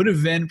what do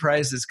VIN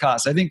prices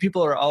cost? I think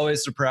people are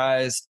always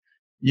surprised,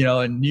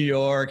 in New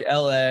York,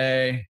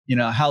 LA,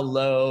 how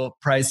low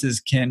prices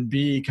can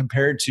be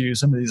compared to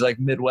some of these like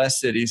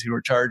Midwest cities who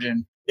are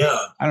charging,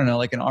 I don't know,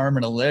 like an arm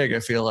and a leg, I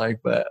feel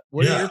like, but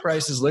what are your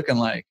prices looking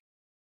like?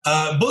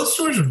 Both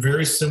stores are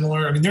very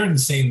similar. I mean, they're in the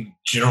same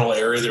general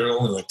area. They're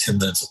only like 10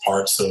 minutes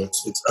apart. So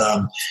it's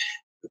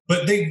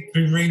but they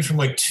range from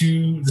like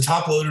the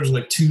top loaders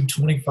like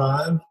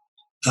 $225.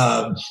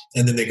 And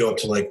then they go up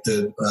to like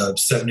the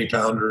 70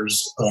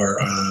 pounders are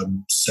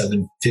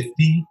 $750,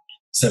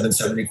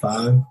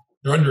 $775.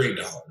 They're under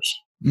 $8.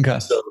 Okay.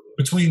 So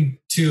between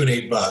 $2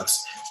 and $8.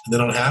 And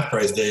then on half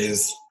price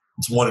days,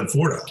 it's $1 and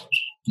 $4.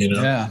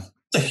 Yeah.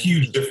 It's a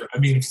huge difference. I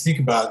mean, if you think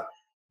about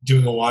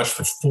doing a wash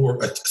for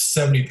a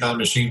 70-pound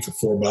machine for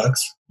 $4,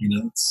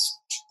 it's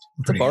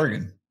a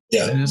bargain.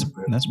 Yeah. That's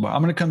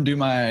I'm going to come do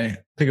my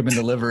pickup and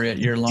delivery at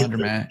your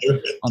laundromat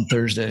on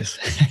Thursdays.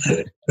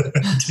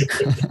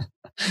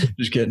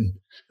 Just kidding.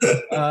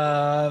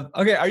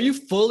 Okay. Are you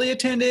fully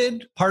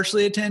attended,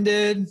 partially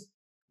attended?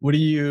 What are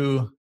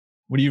you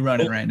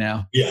running right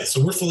now? Yeah.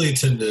 So we're fully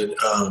attended.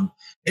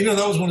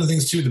 That was one of the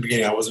things too at the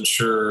beginning. I wasn't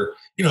sure,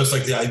 it's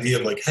like the idea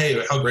of like,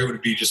 hey, how great would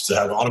it be just to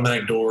have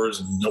automatic doors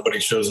and nobody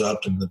shows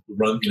up and the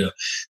run,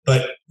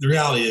 but the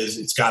reality is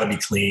it's got to be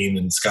clean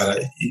and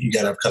you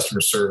got to have customer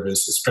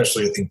service,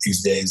 especially I think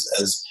these days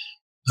as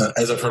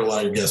I've heard a lot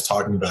of your guests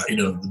talking about,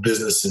 the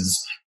business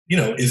is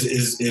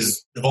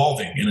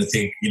evolving. And I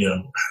think,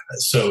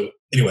 so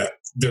anyway,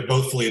 they're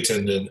both fully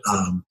attended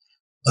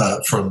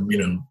from,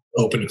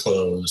 open to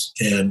close.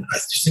 And I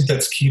just think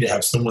that's key to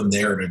have someone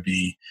there to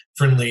be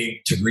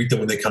friendly, to greet them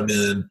when they come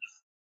in.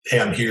 Hey,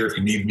 I'm here if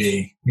you need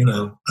me,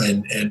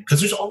 and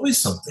because there's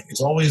always something. It's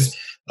always,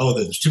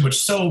 there's too much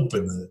soap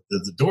and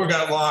the door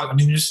got locked. I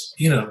mean, there's,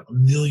 a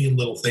million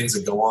little things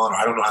that go on. Or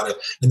I don't know how to,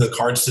 in the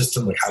card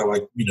system, like how do I,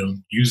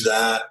 use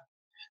that?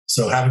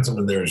 So having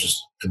someone there has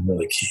just been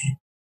really key.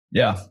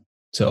 Yeah.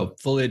 So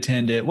fully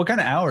attended. What kind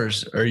of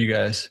hours are you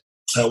guys?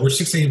 We're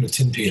 6 a.m. to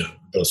 10 p.m.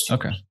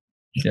 Okay.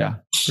 Yeah.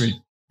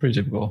 Pretty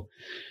typical.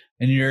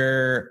 And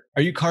are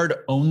you card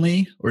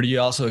only or do you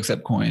also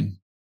accept coin?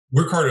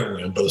 We're card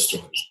only on both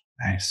stores.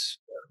 Nice.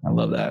 I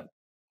love that.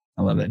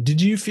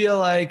 Did you feel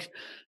like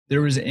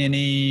there was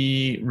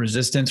any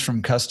resistance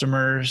from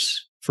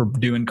customers for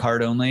doing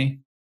card only?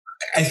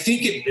 I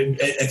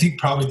think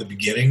probably the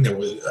beginning there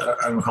was, I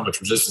don't know how much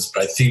resistance,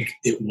 but I think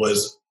it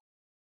was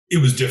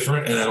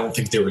different and I don't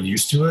think they were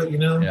used to it,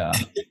 Yeah. I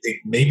think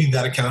maybe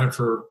that accounted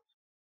for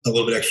a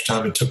little bit extra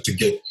time it took to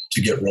get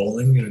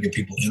rolling, get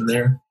people in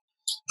there.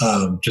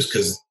 Just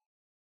because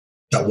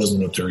that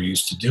wasn't what they were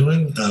used to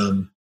doing.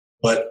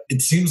 But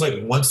it seems like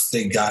once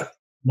they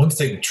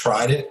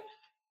tried it,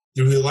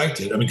 they really liked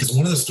it. I mean, because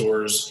one of the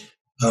stores,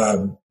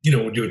 we'll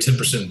do a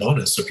 10%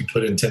 bonus. So if you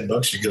put in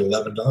 $10, you get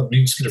 $11. I mean,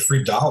 you just get a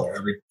free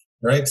dollar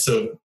right?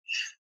 So,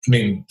 I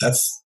mean,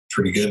 that's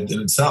pretty good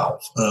in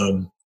itself.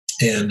 The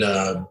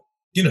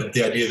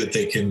idea that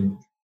they can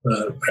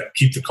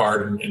keep the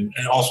card and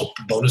also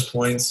bonus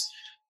points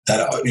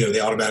that,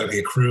 they automatically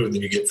accrue and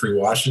then you get free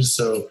washes.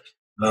 So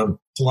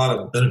it's a lot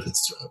of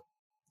benefits to it.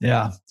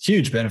 Yeah.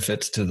 Huge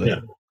benefits to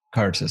the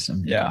card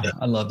system. Yeah.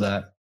 I love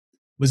that.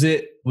 Was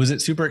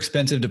it super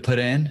expensive to put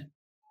in?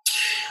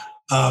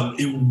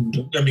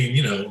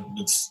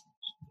 It's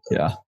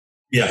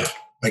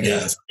I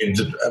guess.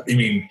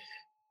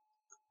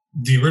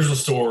 The original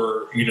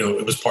store,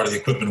 it was part of the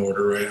equipment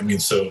order, right? I mean,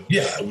 so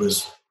it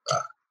was.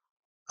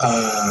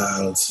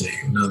 Let's see,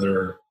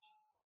 another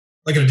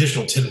like an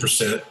additional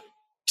 10%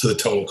 to the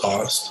total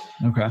cost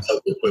of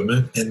the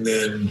equipment, and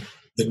then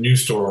the new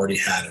store already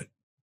had it.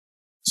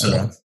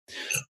 So.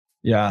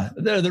 Yeah.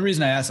 The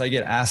reason I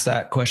get asked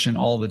that question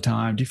all the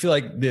time. Do you feel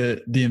like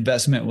the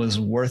investment was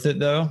worth it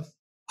though?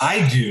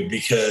 I do,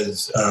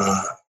 because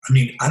I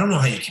don't know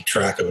how you keep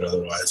track of it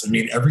otherwise. I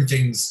mean,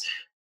 everything's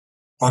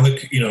on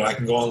the, I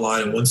can go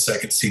online in 1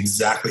 second, see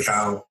exactly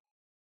how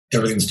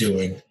everything's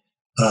doing.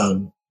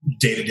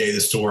 Day to day,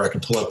 the store, I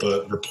can pull up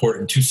a report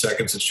in 2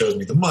 seconds. It shows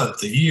me the month,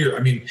 the year. I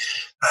mean,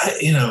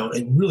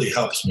 it really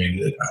helps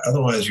me.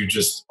 Otherwise, you're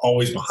just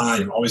always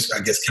behind. You're always, I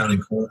guess,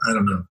 counting coins. I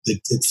don't know.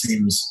 It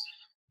seems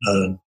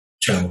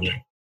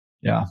challenging.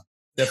 Yeah.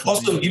 Definitely.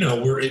 Also,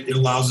 where it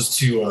allows us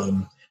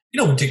to,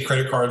 we take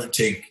credit cards, we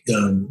take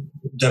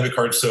debit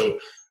cards. So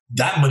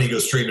that money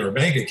goes straight into our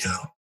bank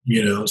account,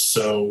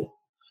 so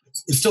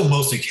it's still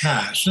mostly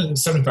cash,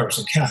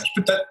 75% cash,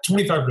 but that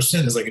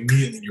 25% is like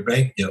immediately in your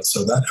bank account.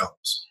 So that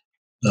helps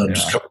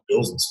just cover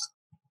bills and stuff.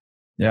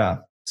 Yeah.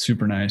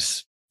 Super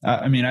nice.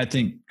 I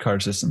think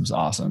card system's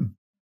awesome.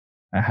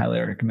 I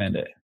highly recommend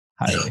it.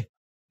 Highly. Yeah.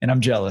 And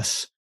I'm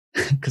jealous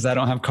because I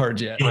don't have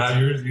cards yet. You don't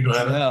have yours? You don't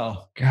have it?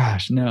 No.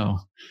 Gosh, no.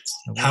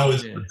 How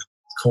is it?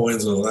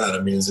 Coins and all that? I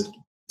mean, is it,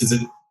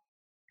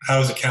 how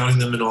is it counting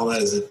them and all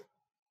that? Is it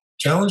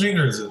challenging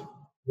or is it?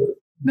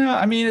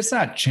 No, it's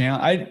not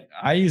challenging.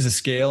 I use a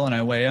scale and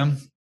I weigh them.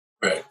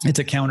 Right. It's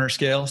a counter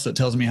scale. So it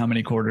tells me how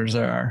many quarters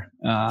there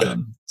are.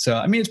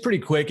 So, it's pretty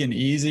quick and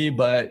easy,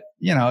 but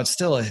it's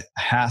still a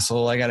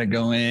hassle. I got to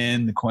go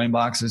in, the coin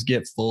boxes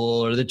get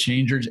full or the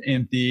changer's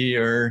empty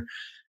or,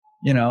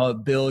 a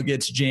bill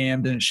gets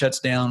jammed and it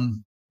shuts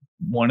down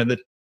one of the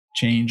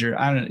changer.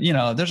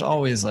 There's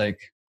always like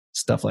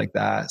stuff like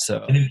that.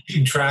 So and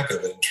keeping track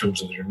of it in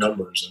terms of your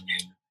numbers.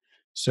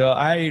 So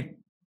I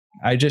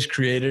just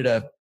created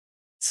a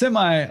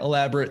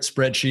semi-elaborate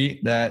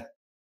spreadsheet that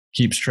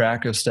keeps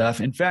track of stuff.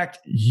 In fact,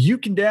 you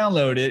can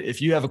download it if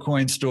you have a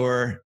coin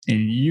store and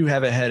you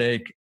have a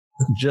headache,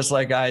 just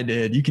like I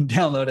did. You can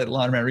download it at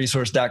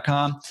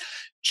laundromatresource.com.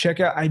 Check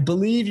out, I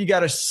believe you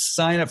got to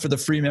sign up for the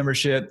free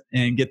membership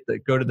and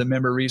go to the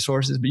member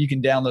resources, but you can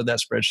download that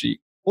spreadsheet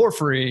for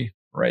free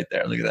right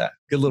there. Look at that.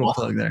 Good little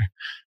plug there.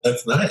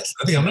 That's nice.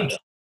 I think I'm going to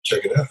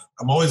check it out.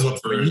 I'm always looking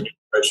for a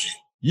spreadsheet.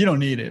 You don't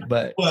need it,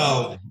 but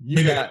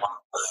you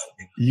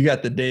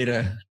got the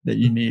data that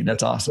you need.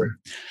 That's awesome.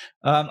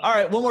 All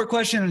right. One more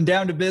question and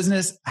down to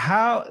business.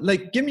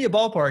 Give me a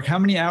ballpark. How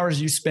many hours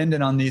are you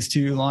spending on these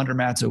 2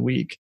 laundromats a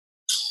week?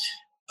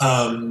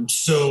 In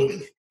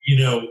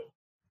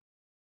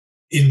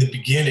the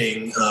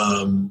beginning,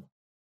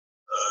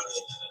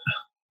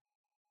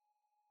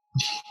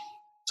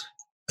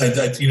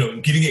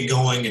 getting it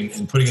going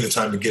and putting in the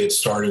time to get it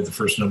started the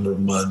first number of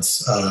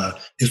months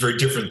is very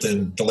different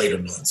than the later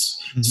months.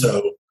 Mm-hmm. So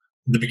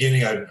in the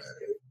beginning,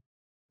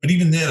 but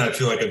even then, I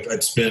feel like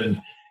I'd spend,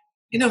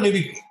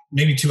 maybe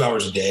 2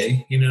 hours a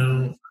day,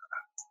 maybe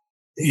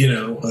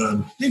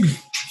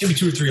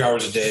 2 or 3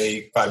 hours a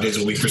day, 5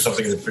 days a week or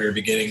something at the very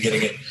beginning,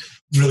 getting it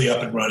really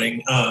up and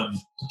running. And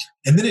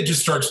then it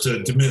just starts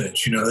to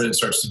diminish, then it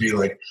starts to be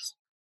like,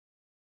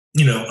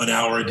 an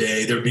hour a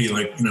day. There'd be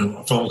like,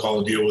 a phone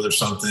call to deal with or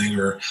something,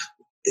 or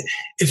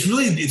it's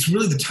really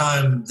the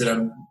time that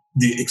I'm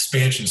the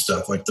expansion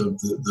stuff, like the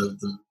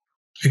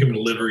pick up and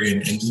delivery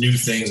and new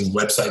things and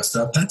website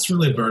stuff. That's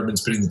really where I've been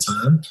spending the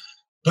time.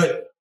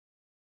 But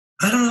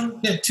I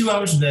don't know, 2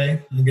 hours a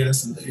day, I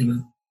guess,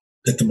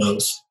 at the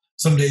most.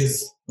 Some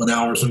days 1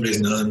 hour, some days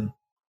none.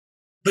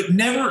 But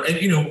never,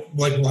 and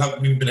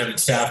we've been having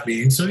staff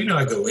meetings, so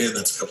I go in,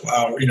 that's a couple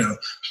hours,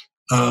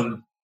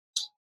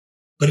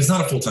 but it's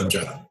not a full-time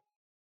job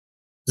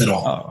at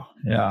all. Oh,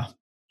 yeah.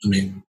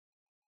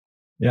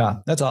 Yeah,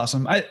 that's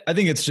awesome. I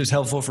think it's just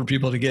helpful for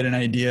people to get an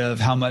idea of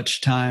how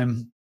much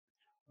time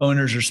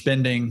owners are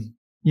spending,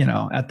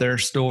 at their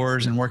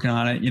stores and working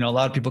on it. A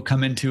lot of people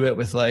come into it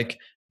with like,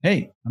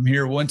 hey, I'm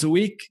here once a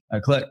week. I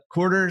collect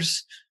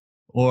quarters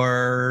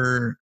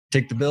or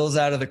take the bills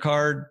out of the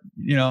card,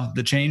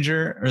 the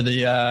changer or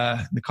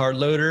the card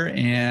loader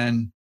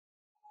and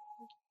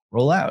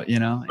roll out,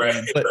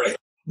 Right. But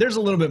there's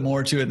a little bit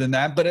more to it than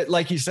that. But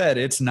like you said,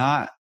 it's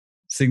not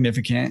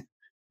significant,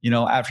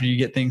 after you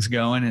get things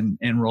going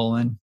and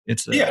rolling.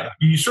 It's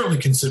you certainly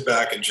can sit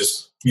back and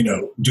just,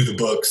 do the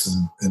books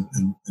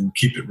and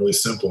keep it really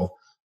simple.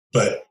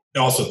 But I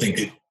also think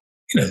that,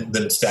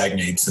 then it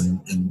stagnates and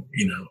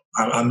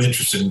I'm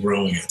interested in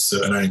growing it.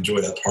 So, and I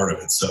enjoy that part of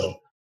it. So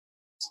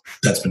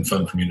that's been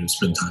fun for me to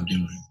spend time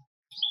doing.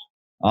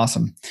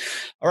 Awesome.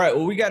 All right.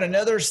 Well, we got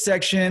another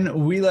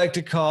section we like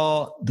to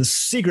call the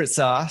secret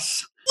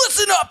sauce.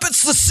 Listen up.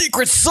 It's the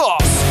secret sauce.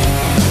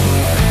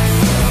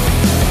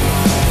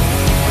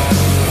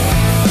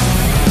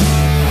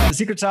 The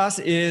secret sauce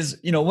is,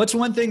 what's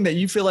one thing that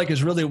you feel like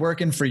is really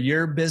working for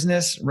your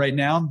business right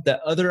now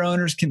that other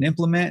owners can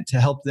implement to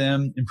help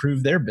them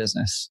improve their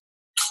business?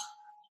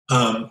 We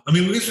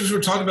were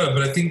talking about it,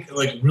 but I think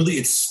really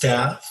it's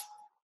staff,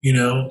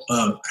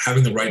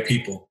 having the right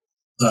people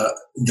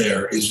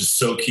there is just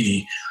so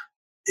key.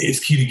 It's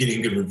key to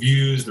getting good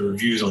reviews. The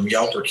reviews on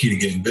Yelp are key to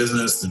getting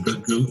business. The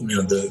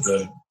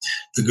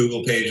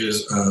Google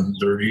pages,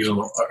 the reviews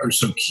are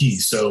so key.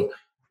 So,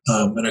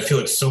 and I feel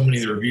like so many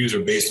of the reviews are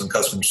based on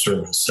customer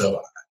service.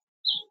 So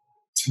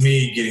to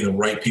me, getting the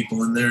right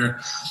people in there,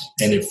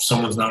 and if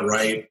someone's not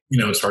right,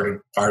 it's hard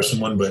to fire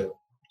someone, but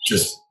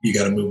just, you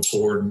got to move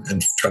forward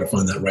and try to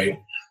find that right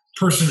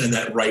person and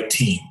that right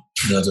team,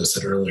 as I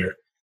said earlier.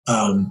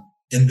 And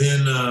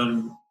then,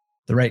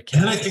 the right cast.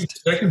 And then I think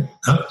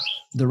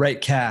the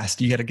right cast.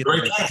 You got to get the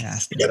right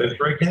cast. You got to get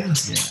the right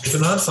cast. Yeah. It's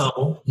an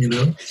ensemble,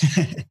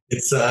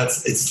 It's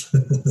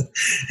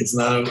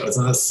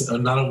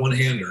not a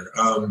one-hander.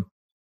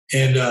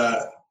 And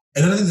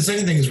then I think the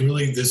second thing is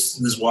really this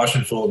wash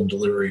and fold and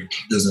delivery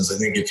business. I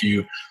think if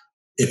you've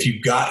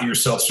got your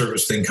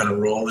self-service thing kind of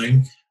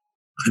rolling,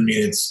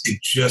 it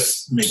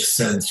just makes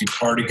sense. You've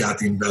already got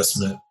the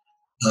investment.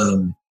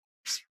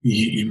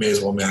 You may as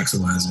well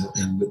maximize it.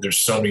 And there's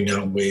so many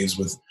now ways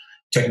with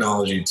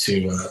technology to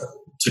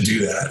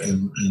do that.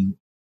 And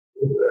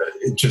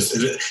it just,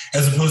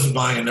 as opposed to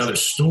buying another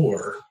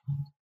store,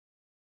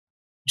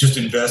 just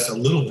invest a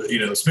little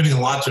bit, spending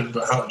a lot to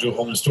do a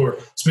whole new store,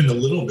 spend a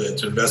little bit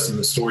to invest in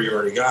the store you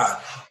already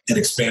got and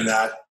expand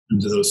that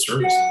into those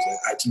services.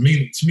 To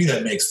me,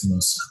 that makes the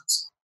most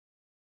sense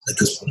at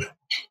this point.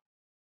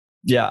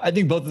 Yeah, I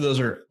think both of those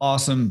are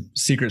awesome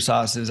secret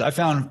sauces. I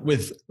found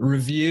with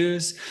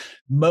reviews,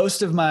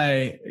 most of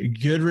my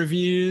good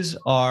reviews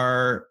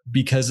are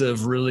because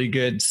of really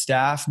good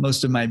staff.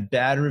 Most of my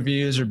bad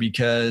reviews are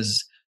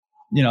because,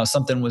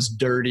 something was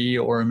dirty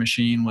or a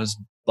machine was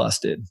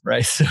busted,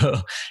 right?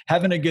 So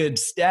having a good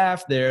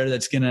staff there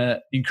that's going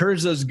to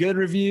encourage those good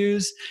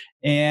reviews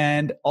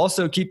and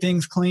also keep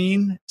things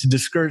clean to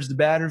discourage the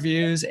bad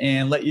reviews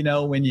and let you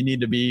know when you need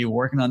to be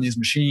working on these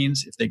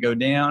machines if they go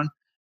down.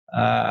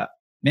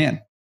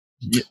 Having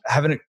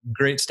a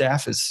great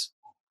staff it's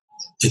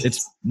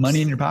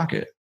money in your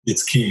pocket.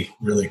 It's key,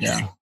 really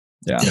key.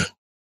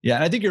 Yeah.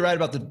 And I think you're right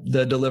about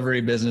the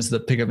delivery business, the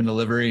pickup and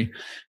delivery.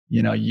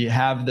 You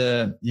have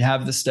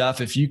the stuff.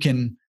 If you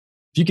can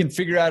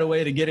figure out a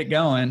way to get it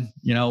going,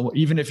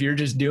 even if you're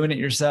just doing it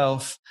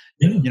yourself,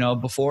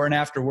 before and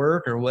after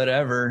work or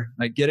whatever,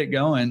 get it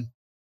going.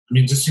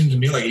 It just seems to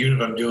me like even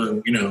if I'm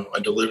doing, I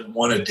deliver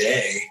one a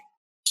day,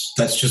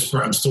 that's just,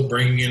 I'm still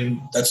bringing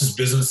in, that's just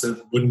business that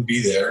wouldn't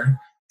be there.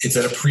 It's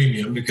at a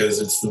premium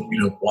because it's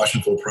the, wash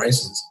and fold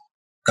prices.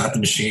 Got the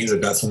machines,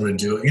 I've got someone to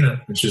do it,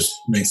 it just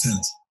makes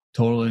sense.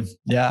 Totally.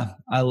 Yeah.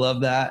 I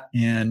love that.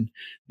 And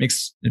it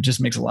just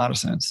makes a lot of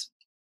sense.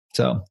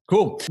 So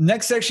cool.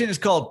 Next section is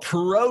called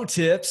Pro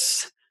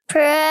Tips.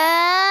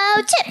 Pro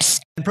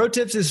Tips. And Pro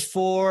Tips is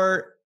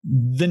for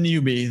the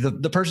newbie,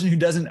 the person who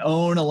doesn't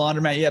own a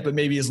laundromat yet, but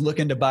maybe is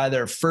looking to buy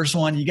their first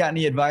one. You got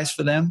any advice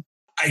for them?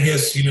 I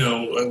guess, we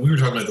were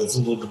talking about this a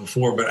little bit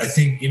before, but I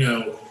think,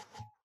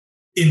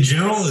 in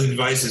general, the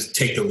advice is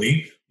take the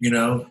leap,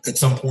 at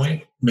some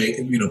point,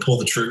 pull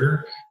the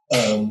trigger,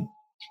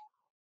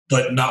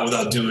 but not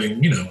without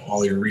doing,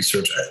 all your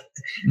research.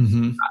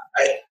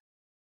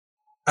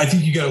 I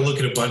think you got to look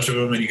at a bunch of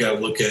them and you got to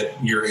look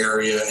at your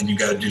area and you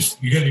got to do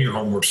your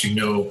homework so you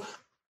know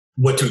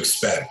what to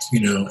expect,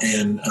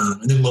 and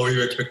then lower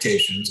your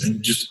expectations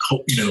and just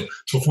hope,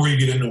 before you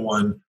get into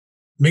one,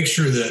 make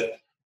sure that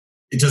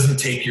it doesn't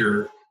take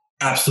your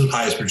absolute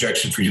highest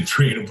projection for you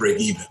to break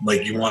even.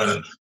 You want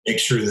to make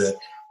sure that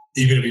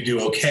even if you do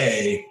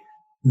okay,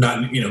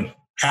 not,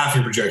 half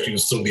your projection will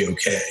still be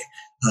okay.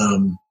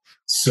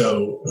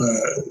 So,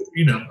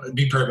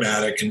 be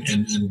pragmatic and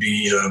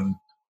be,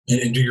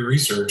 and do your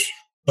research.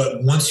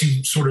 But once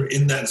you sort of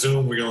in that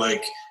zone where you're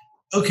like,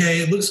 okay,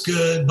 it looks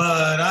good,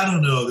 but I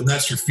don't know, then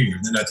that's your fear.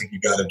 Then I think you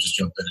got to just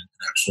jump in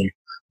and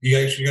you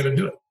actually got to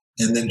do it.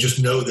 And then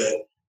just know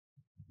that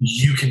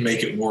you can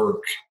make it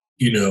work.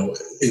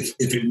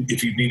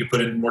 If you need to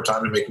put in more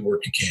time to make it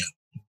work, you can,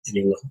 and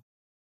you will.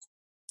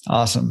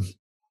 Awesome.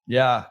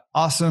 Yeah.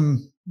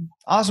 Awesome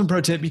pro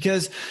tip,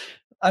 because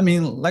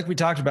like we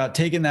talked about,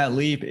 taking that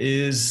leap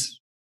it's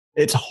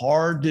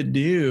hard to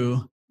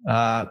do.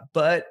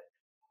 But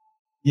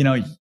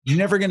you're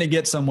never going to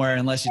get somewhere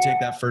unless you take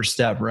that first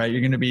step, right?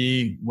 You're going to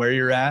be where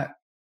you're at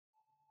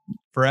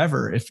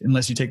forever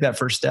unless you take that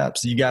first step.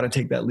 So you got to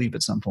take that leap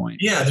at some point.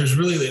 Yeah, there's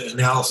really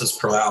analysis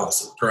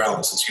paralysis.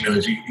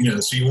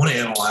 So you want to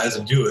analyze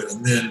and do it,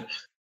 and then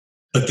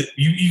But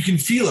you can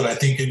feel it, I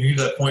think, and you're at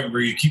that point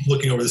where you keep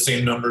looking over the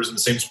same numbers in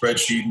the same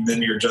spreadsheet, and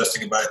then you're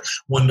adjusting it by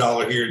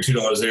 $1 here and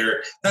 $2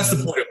 there. That's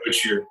the point at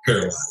which you're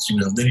paralyzed.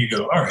 Then you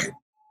go, all right,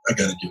 I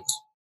got to do it.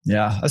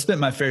 Yeah, I spent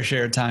my fair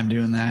share of time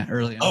doing that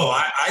early on. Oh,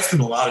 I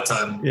spend a lot of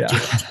time doing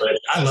spreadsheets.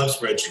 I love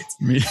spreadsheets.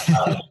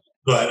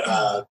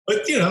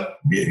 But you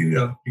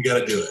got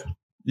to do it.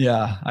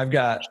 Yeah, I've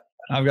got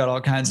all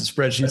kinds of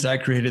spreadsheets I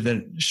created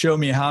that show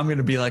me how I'm going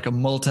to be like a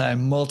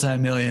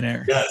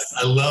multi-millionaire. Yes,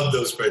 I love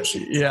those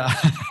spreadsheets. Yeah.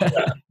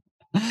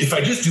 If I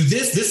just do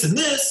this, and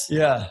this,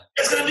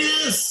 it's going to be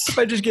this. If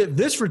I just get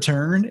this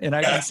return and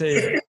I can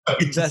say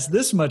invest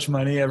this much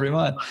money every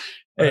month.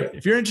 Hey,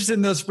 if you're interested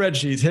in those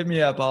spreadsheets, hit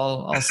me up.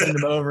 I'll send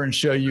them over and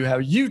show you how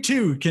you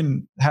too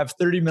can have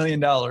 $30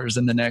 million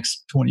in the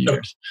next 20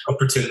 years. I'll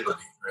pretend money.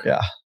 Right?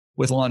 Yeah,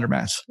 with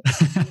laundromats.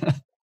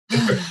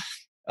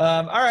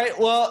 All right.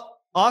 Well,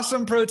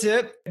 awesome pro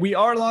tip. We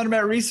are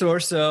Laundromat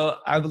Resource, so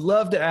I would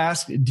love to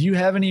ask, do you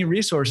have any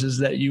resources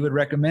that you would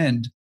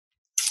recommend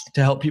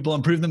to help people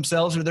improve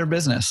themselves or their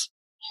business?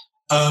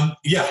 I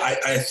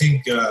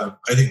think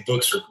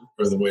books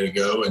are the way to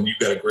go, and you've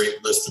got a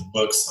great list of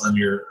books on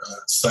your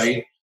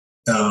site.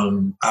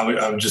 I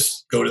would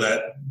just go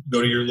to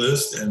your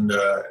list and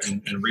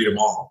read them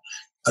all.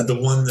 The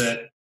one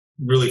that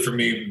really for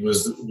me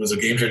was a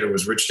game changer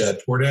was Rich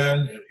Dad Poor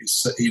Dad.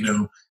 It's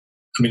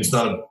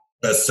not a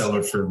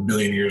bestseller for a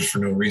million years for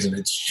no reason.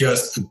 It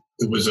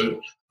was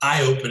an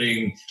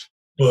eye-opening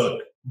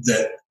book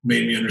that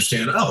made me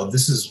understand,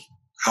 this is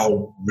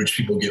how rich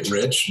people get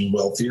rich and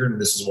wealthier, and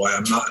this is why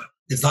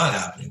it's not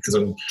happening,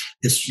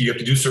 because you have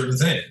to do certain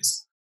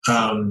things.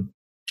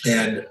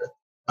 And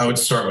I would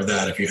start with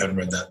that if you haven't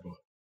read that book.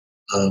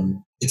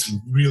 It's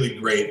really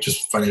great,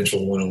 just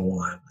financial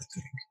 101, I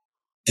think.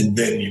 And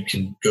then you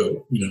can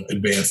go,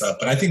 advance up.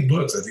 But I think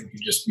books,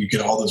 you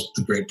get all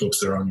the great books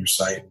that are on your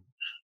site, and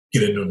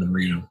get into them and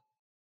read them.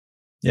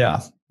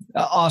 Yeah.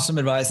 Awesome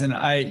advice. And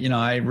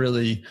I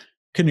really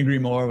couldn't agree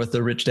more with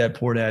the Rich Dad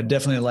Poor Dad.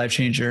 Definitely a life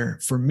changer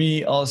for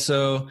me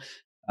also.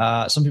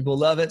 Some people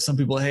love it. Some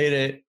people hate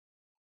it.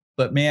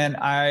 But man,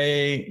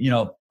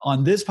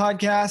 on this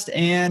podcast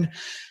and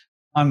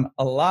on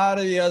a lot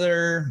of the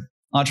other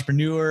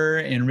entrepreneur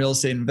and real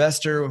estate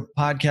investor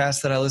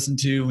podcasts that I listen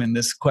to, when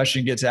this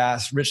question gets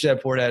asked, Rich Dad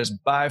Poor Dad is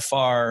by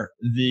far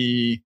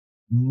the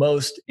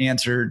most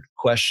answered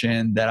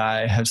question that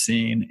I have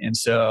seen. And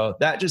so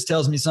that just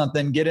tells me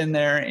something. Get in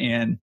there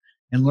and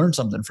learn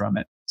something from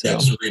it. So,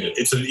 just read it.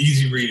 It's an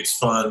easy read. It's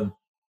fun.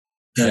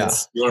 And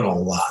you learn a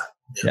lot.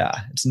 Yeah.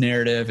 It's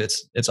narrative.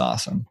 It's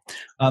awesome.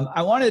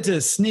 I wanted to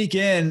sneak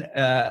in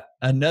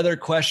another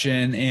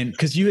question, and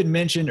because you had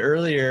mentioned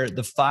earlier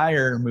the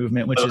FIRE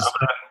movement, which is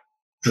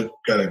I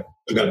got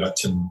about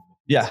 10.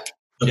 Yeah.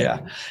 Okay.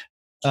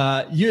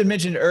 Yeah. You had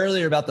mentioned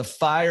earlier about the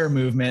FIRE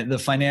movement, the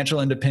financial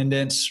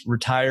independence,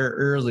 retire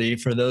early,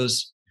 for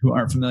those who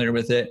aren't familiar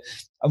with it.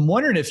 I'm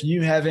wondering if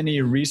you have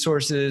any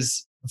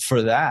resources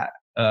for that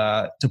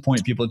to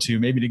point people to,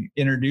 maybe to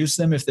introduce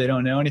them if they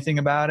don't know anything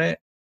about it.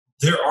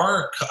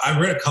 I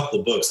read a couple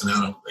of books,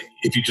 and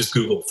if you just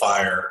Google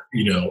FIRE,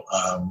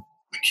 I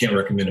can't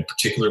recommend a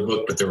particular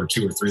book, but there were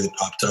 2 or 3 that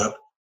popped up,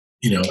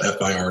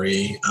 FIRE.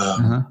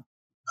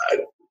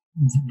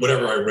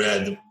 Whatever I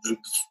read, the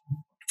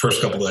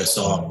first couple that I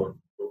saw were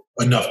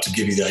enough to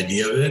give you the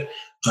idea of it.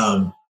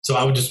 So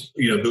I would just,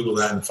 Google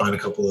that and find a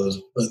couple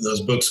of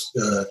those books.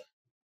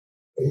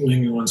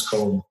 Maybe one's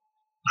called,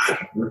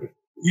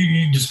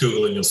 you just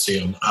Google it and you'll see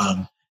them.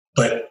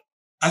 But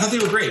I thought they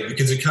were great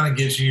because it kind of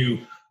gives you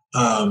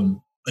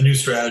a new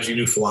strategy,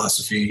 new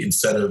philosophy,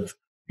 instead of,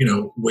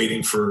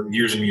 waiting for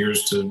years and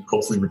years to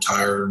hopefully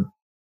retire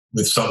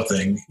with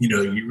something.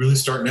 You really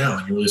start now,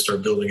 and you really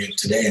start building it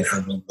today and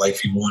have the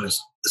life you want as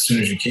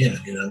soon as you can.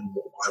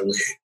 Why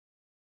wait?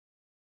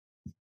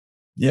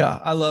 Yeah,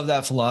 I love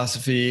that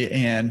philosophy.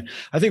 And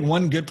I think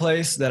one good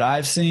place that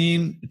I've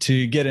seen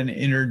to get an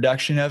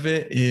introduction of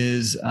it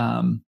is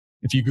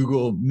if you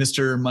Google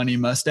Mr. Money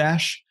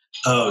Mustache.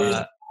 Oh,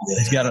 yeah.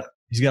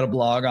 He's got a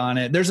blog on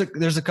it. There's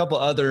a couple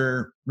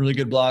other really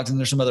good blogs, and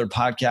there's some other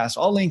podcasts.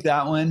 I'll link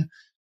that one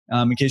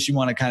in case you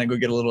want to kind of go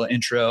get a little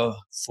intro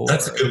for.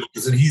 That's a good one,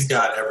 because then he's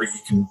got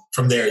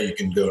from there you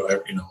can go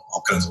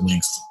all kinds of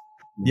links.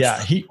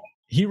 Yeah,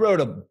 he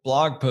wrote a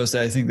blog post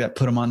that I think that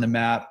put him on the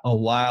map a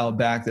while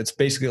back. That's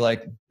basically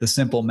like the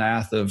simple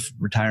math of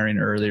retiring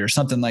early or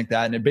something like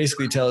that. And it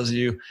basically tells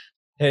you,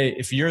 hey,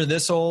 if you're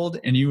this old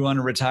and you want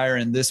to retire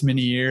in this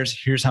many years,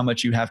 here's how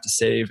much you have to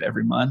save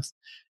every month.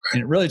 Right.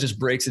 And it really just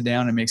breaks it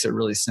down and makes it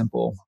really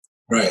simple.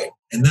 Right.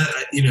 And that,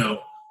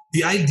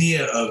 the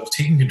idea of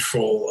taking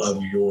control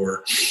of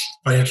your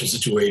financial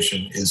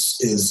situation is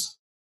it's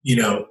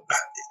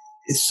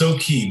so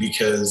key,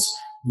 because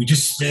we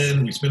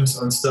spend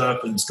on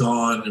stuff and it's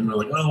gone, and we're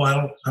like, oh,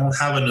 I don't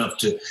have enough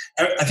to.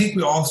 I think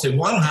we all say,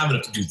 well, I don't have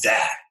enough to do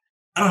that.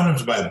 I don't have enough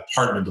to buy an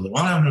apartment building.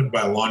 Well, I don't have enough to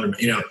buy a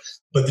laundromat.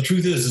 But the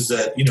truth is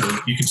that you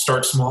can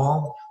start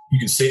small. You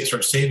can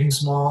start saving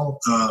small,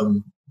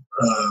 and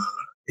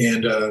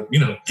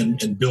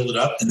build it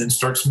up, and then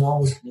start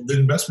small with the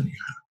investment you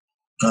have.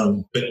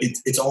 But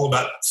it's all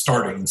about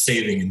starting and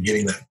saving and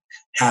getting that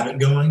habit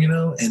going,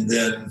 and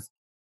then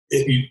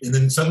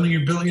suddenly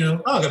you're building,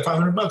 I got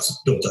 $500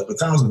 built up,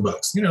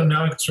 $1,000,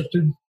 now I can start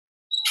to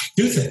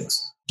do things,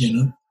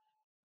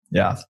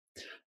 Yeah.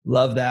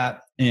 Love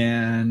that.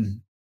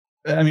 And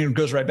it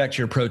goes right back to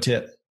your pro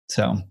tip.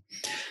 So,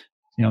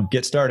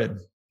 get started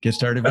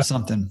with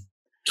something.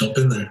 Jump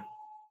in there.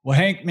 Well,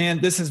 Hank,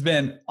 man, this has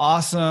been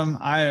awesome.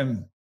 I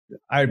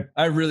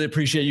really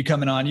appreciate you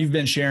coming on. You've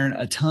been sharing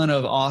a ton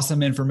of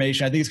awesome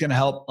information. I think it's going to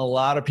help a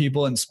lot of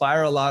people,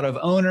 inspire a lot of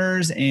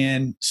owners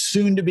and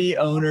soon to be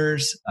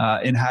owners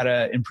in how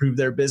to improve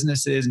their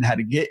businesses and how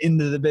to get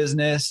into the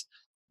business.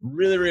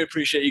 Really, really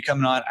appreciate you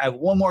coming on. I have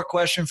one more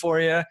question for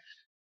you.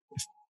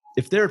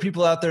 If there are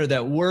people out there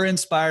that were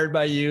inspired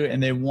by you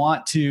and they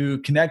want to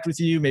connect with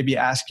you, maybe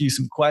ask you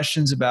some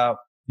questions about,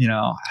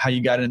 how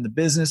you got into the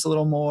business a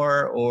little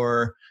more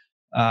or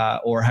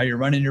how you're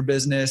running your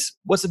business,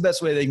 what's the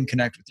best way they can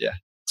connect with you?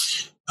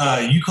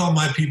 You call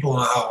my people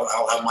and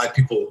I'll have my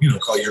people,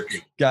 call your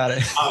people. Got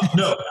it.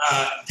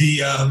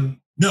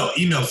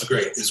 Email is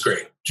great.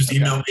 Just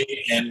email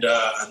me and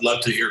I'd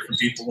love to hear from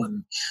people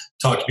and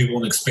talk to people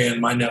and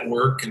expand my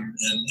network and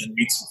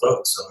meet some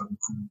folks. So I'm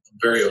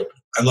very open.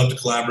 I love to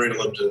collaborate. I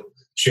love to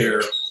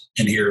share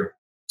and hear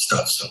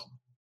stuff. So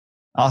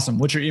awesome.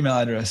 What's your email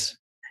address?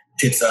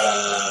 It's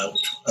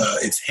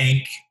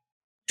Hank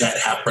at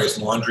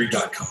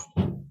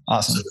halfpricelaundry.com.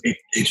 Awesome. So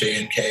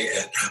HANK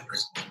at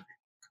halfpricelaundry.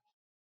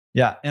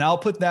 Yeah. And I'll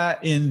put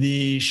that in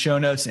the show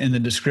notes in the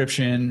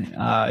description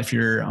if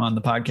you're on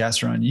the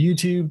podcast or on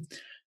YouTube.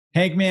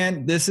 Hank,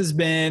 man, this has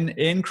been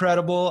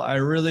incredible. I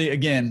really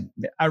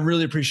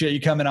appreciate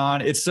you coming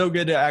on. It's so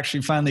good to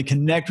actually finally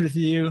connect with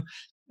you,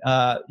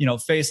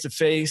 face to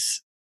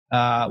face.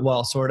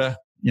 Well, sort of,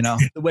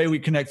 the way we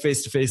connect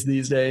face to face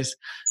these days.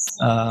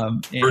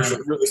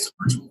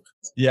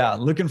 Yeah,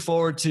 looking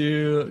forward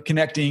to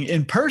connecting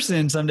in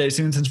person someday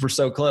soon since we're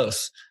so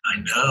close. I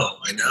know.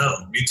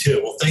 Me too.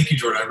 Well, thank you,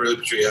 Jordan. I really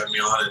appreciate you having me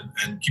on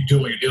and keep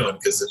doing what you're doing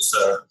because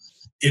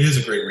it is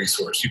a great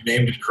resource. You've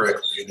named it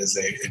correctly. It is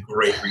a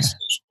great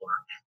resource for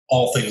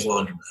all things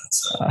laundromat.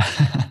 So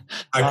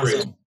I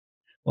praise you.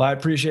 Well, I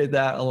appreciate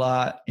that a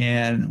lot,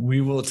 and we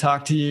will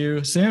talk to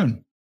you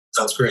soon.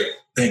 Sounds great.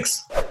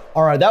 Thanks.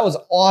 All right. That was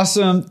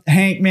awesome.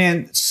 Hank,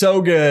 man, so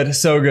good.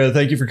 So good.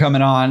 Thank you for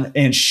coming on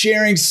and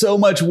sharing so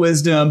much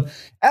wisdom.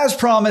 As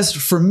promised,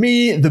 for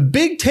me, the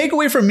big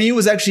takeaway for me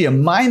was actually a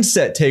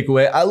mindset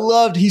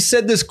takeaway. He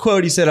said this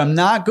quote. He said, "I'm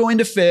not going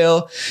to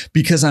fail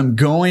because I'm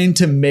going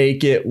to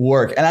make it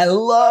work." And I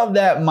love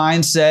that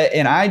mindset.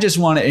 And I just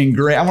want to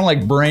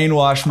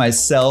brainwash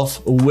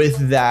myself with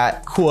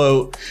that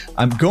quote.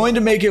 I'm going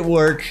to make it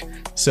work.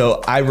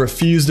 So I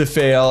refuse to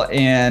fail.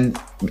 And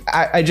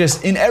I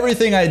just, in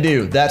everything I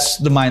do, that's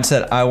the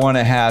mindset I want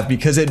to have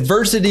because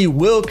adversity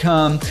will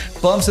come,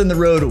 bumps in the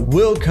road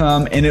will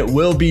come, and it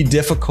will be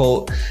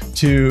difficult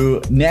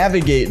to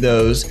navigate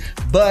those.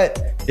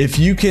 But if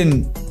you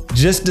can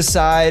just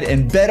decide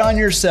and bet on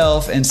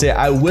yourself and say,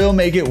 I will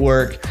make it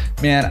work,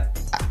 man,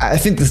 I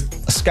think the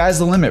sky's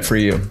the limit for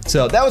you.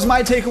 So that was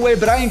my takeaway,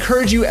 but I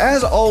encourage you,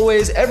 as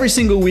always, every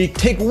single week,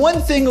 take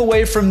one thing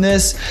away from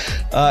this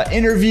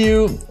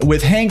interview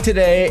with Hank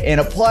today and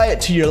apply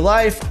it to your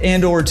life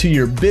and or to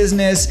your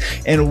business,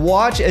 and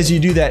watch as you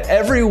do that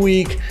every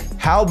week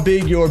how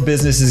big your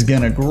business is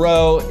gonna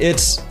grow.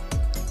 It's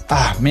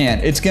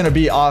going to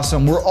be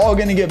awesome. We're all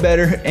going to get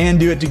better and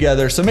do it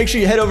together. So make sure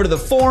you head over to the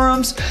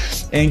forums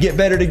and get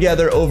better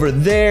together over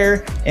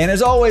there. And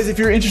as always, if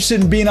you're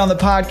interested in being on the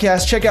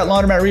podcast, check out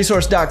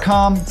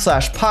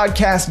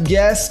laundromatresource.com/podcast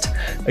guest.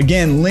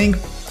 Again, link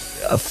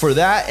for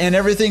that and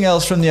everything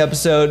else from the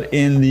episode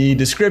in the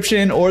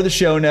description or the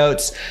show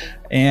notes.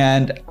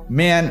 And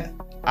man,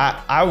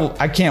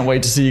 I can't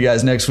wait to see you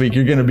guys next week.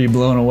 You're going to be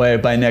blown away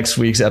by next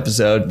week's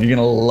episode. You're going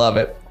to love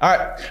it. All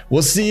right.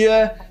 We'll see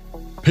you.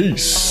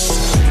 Peace.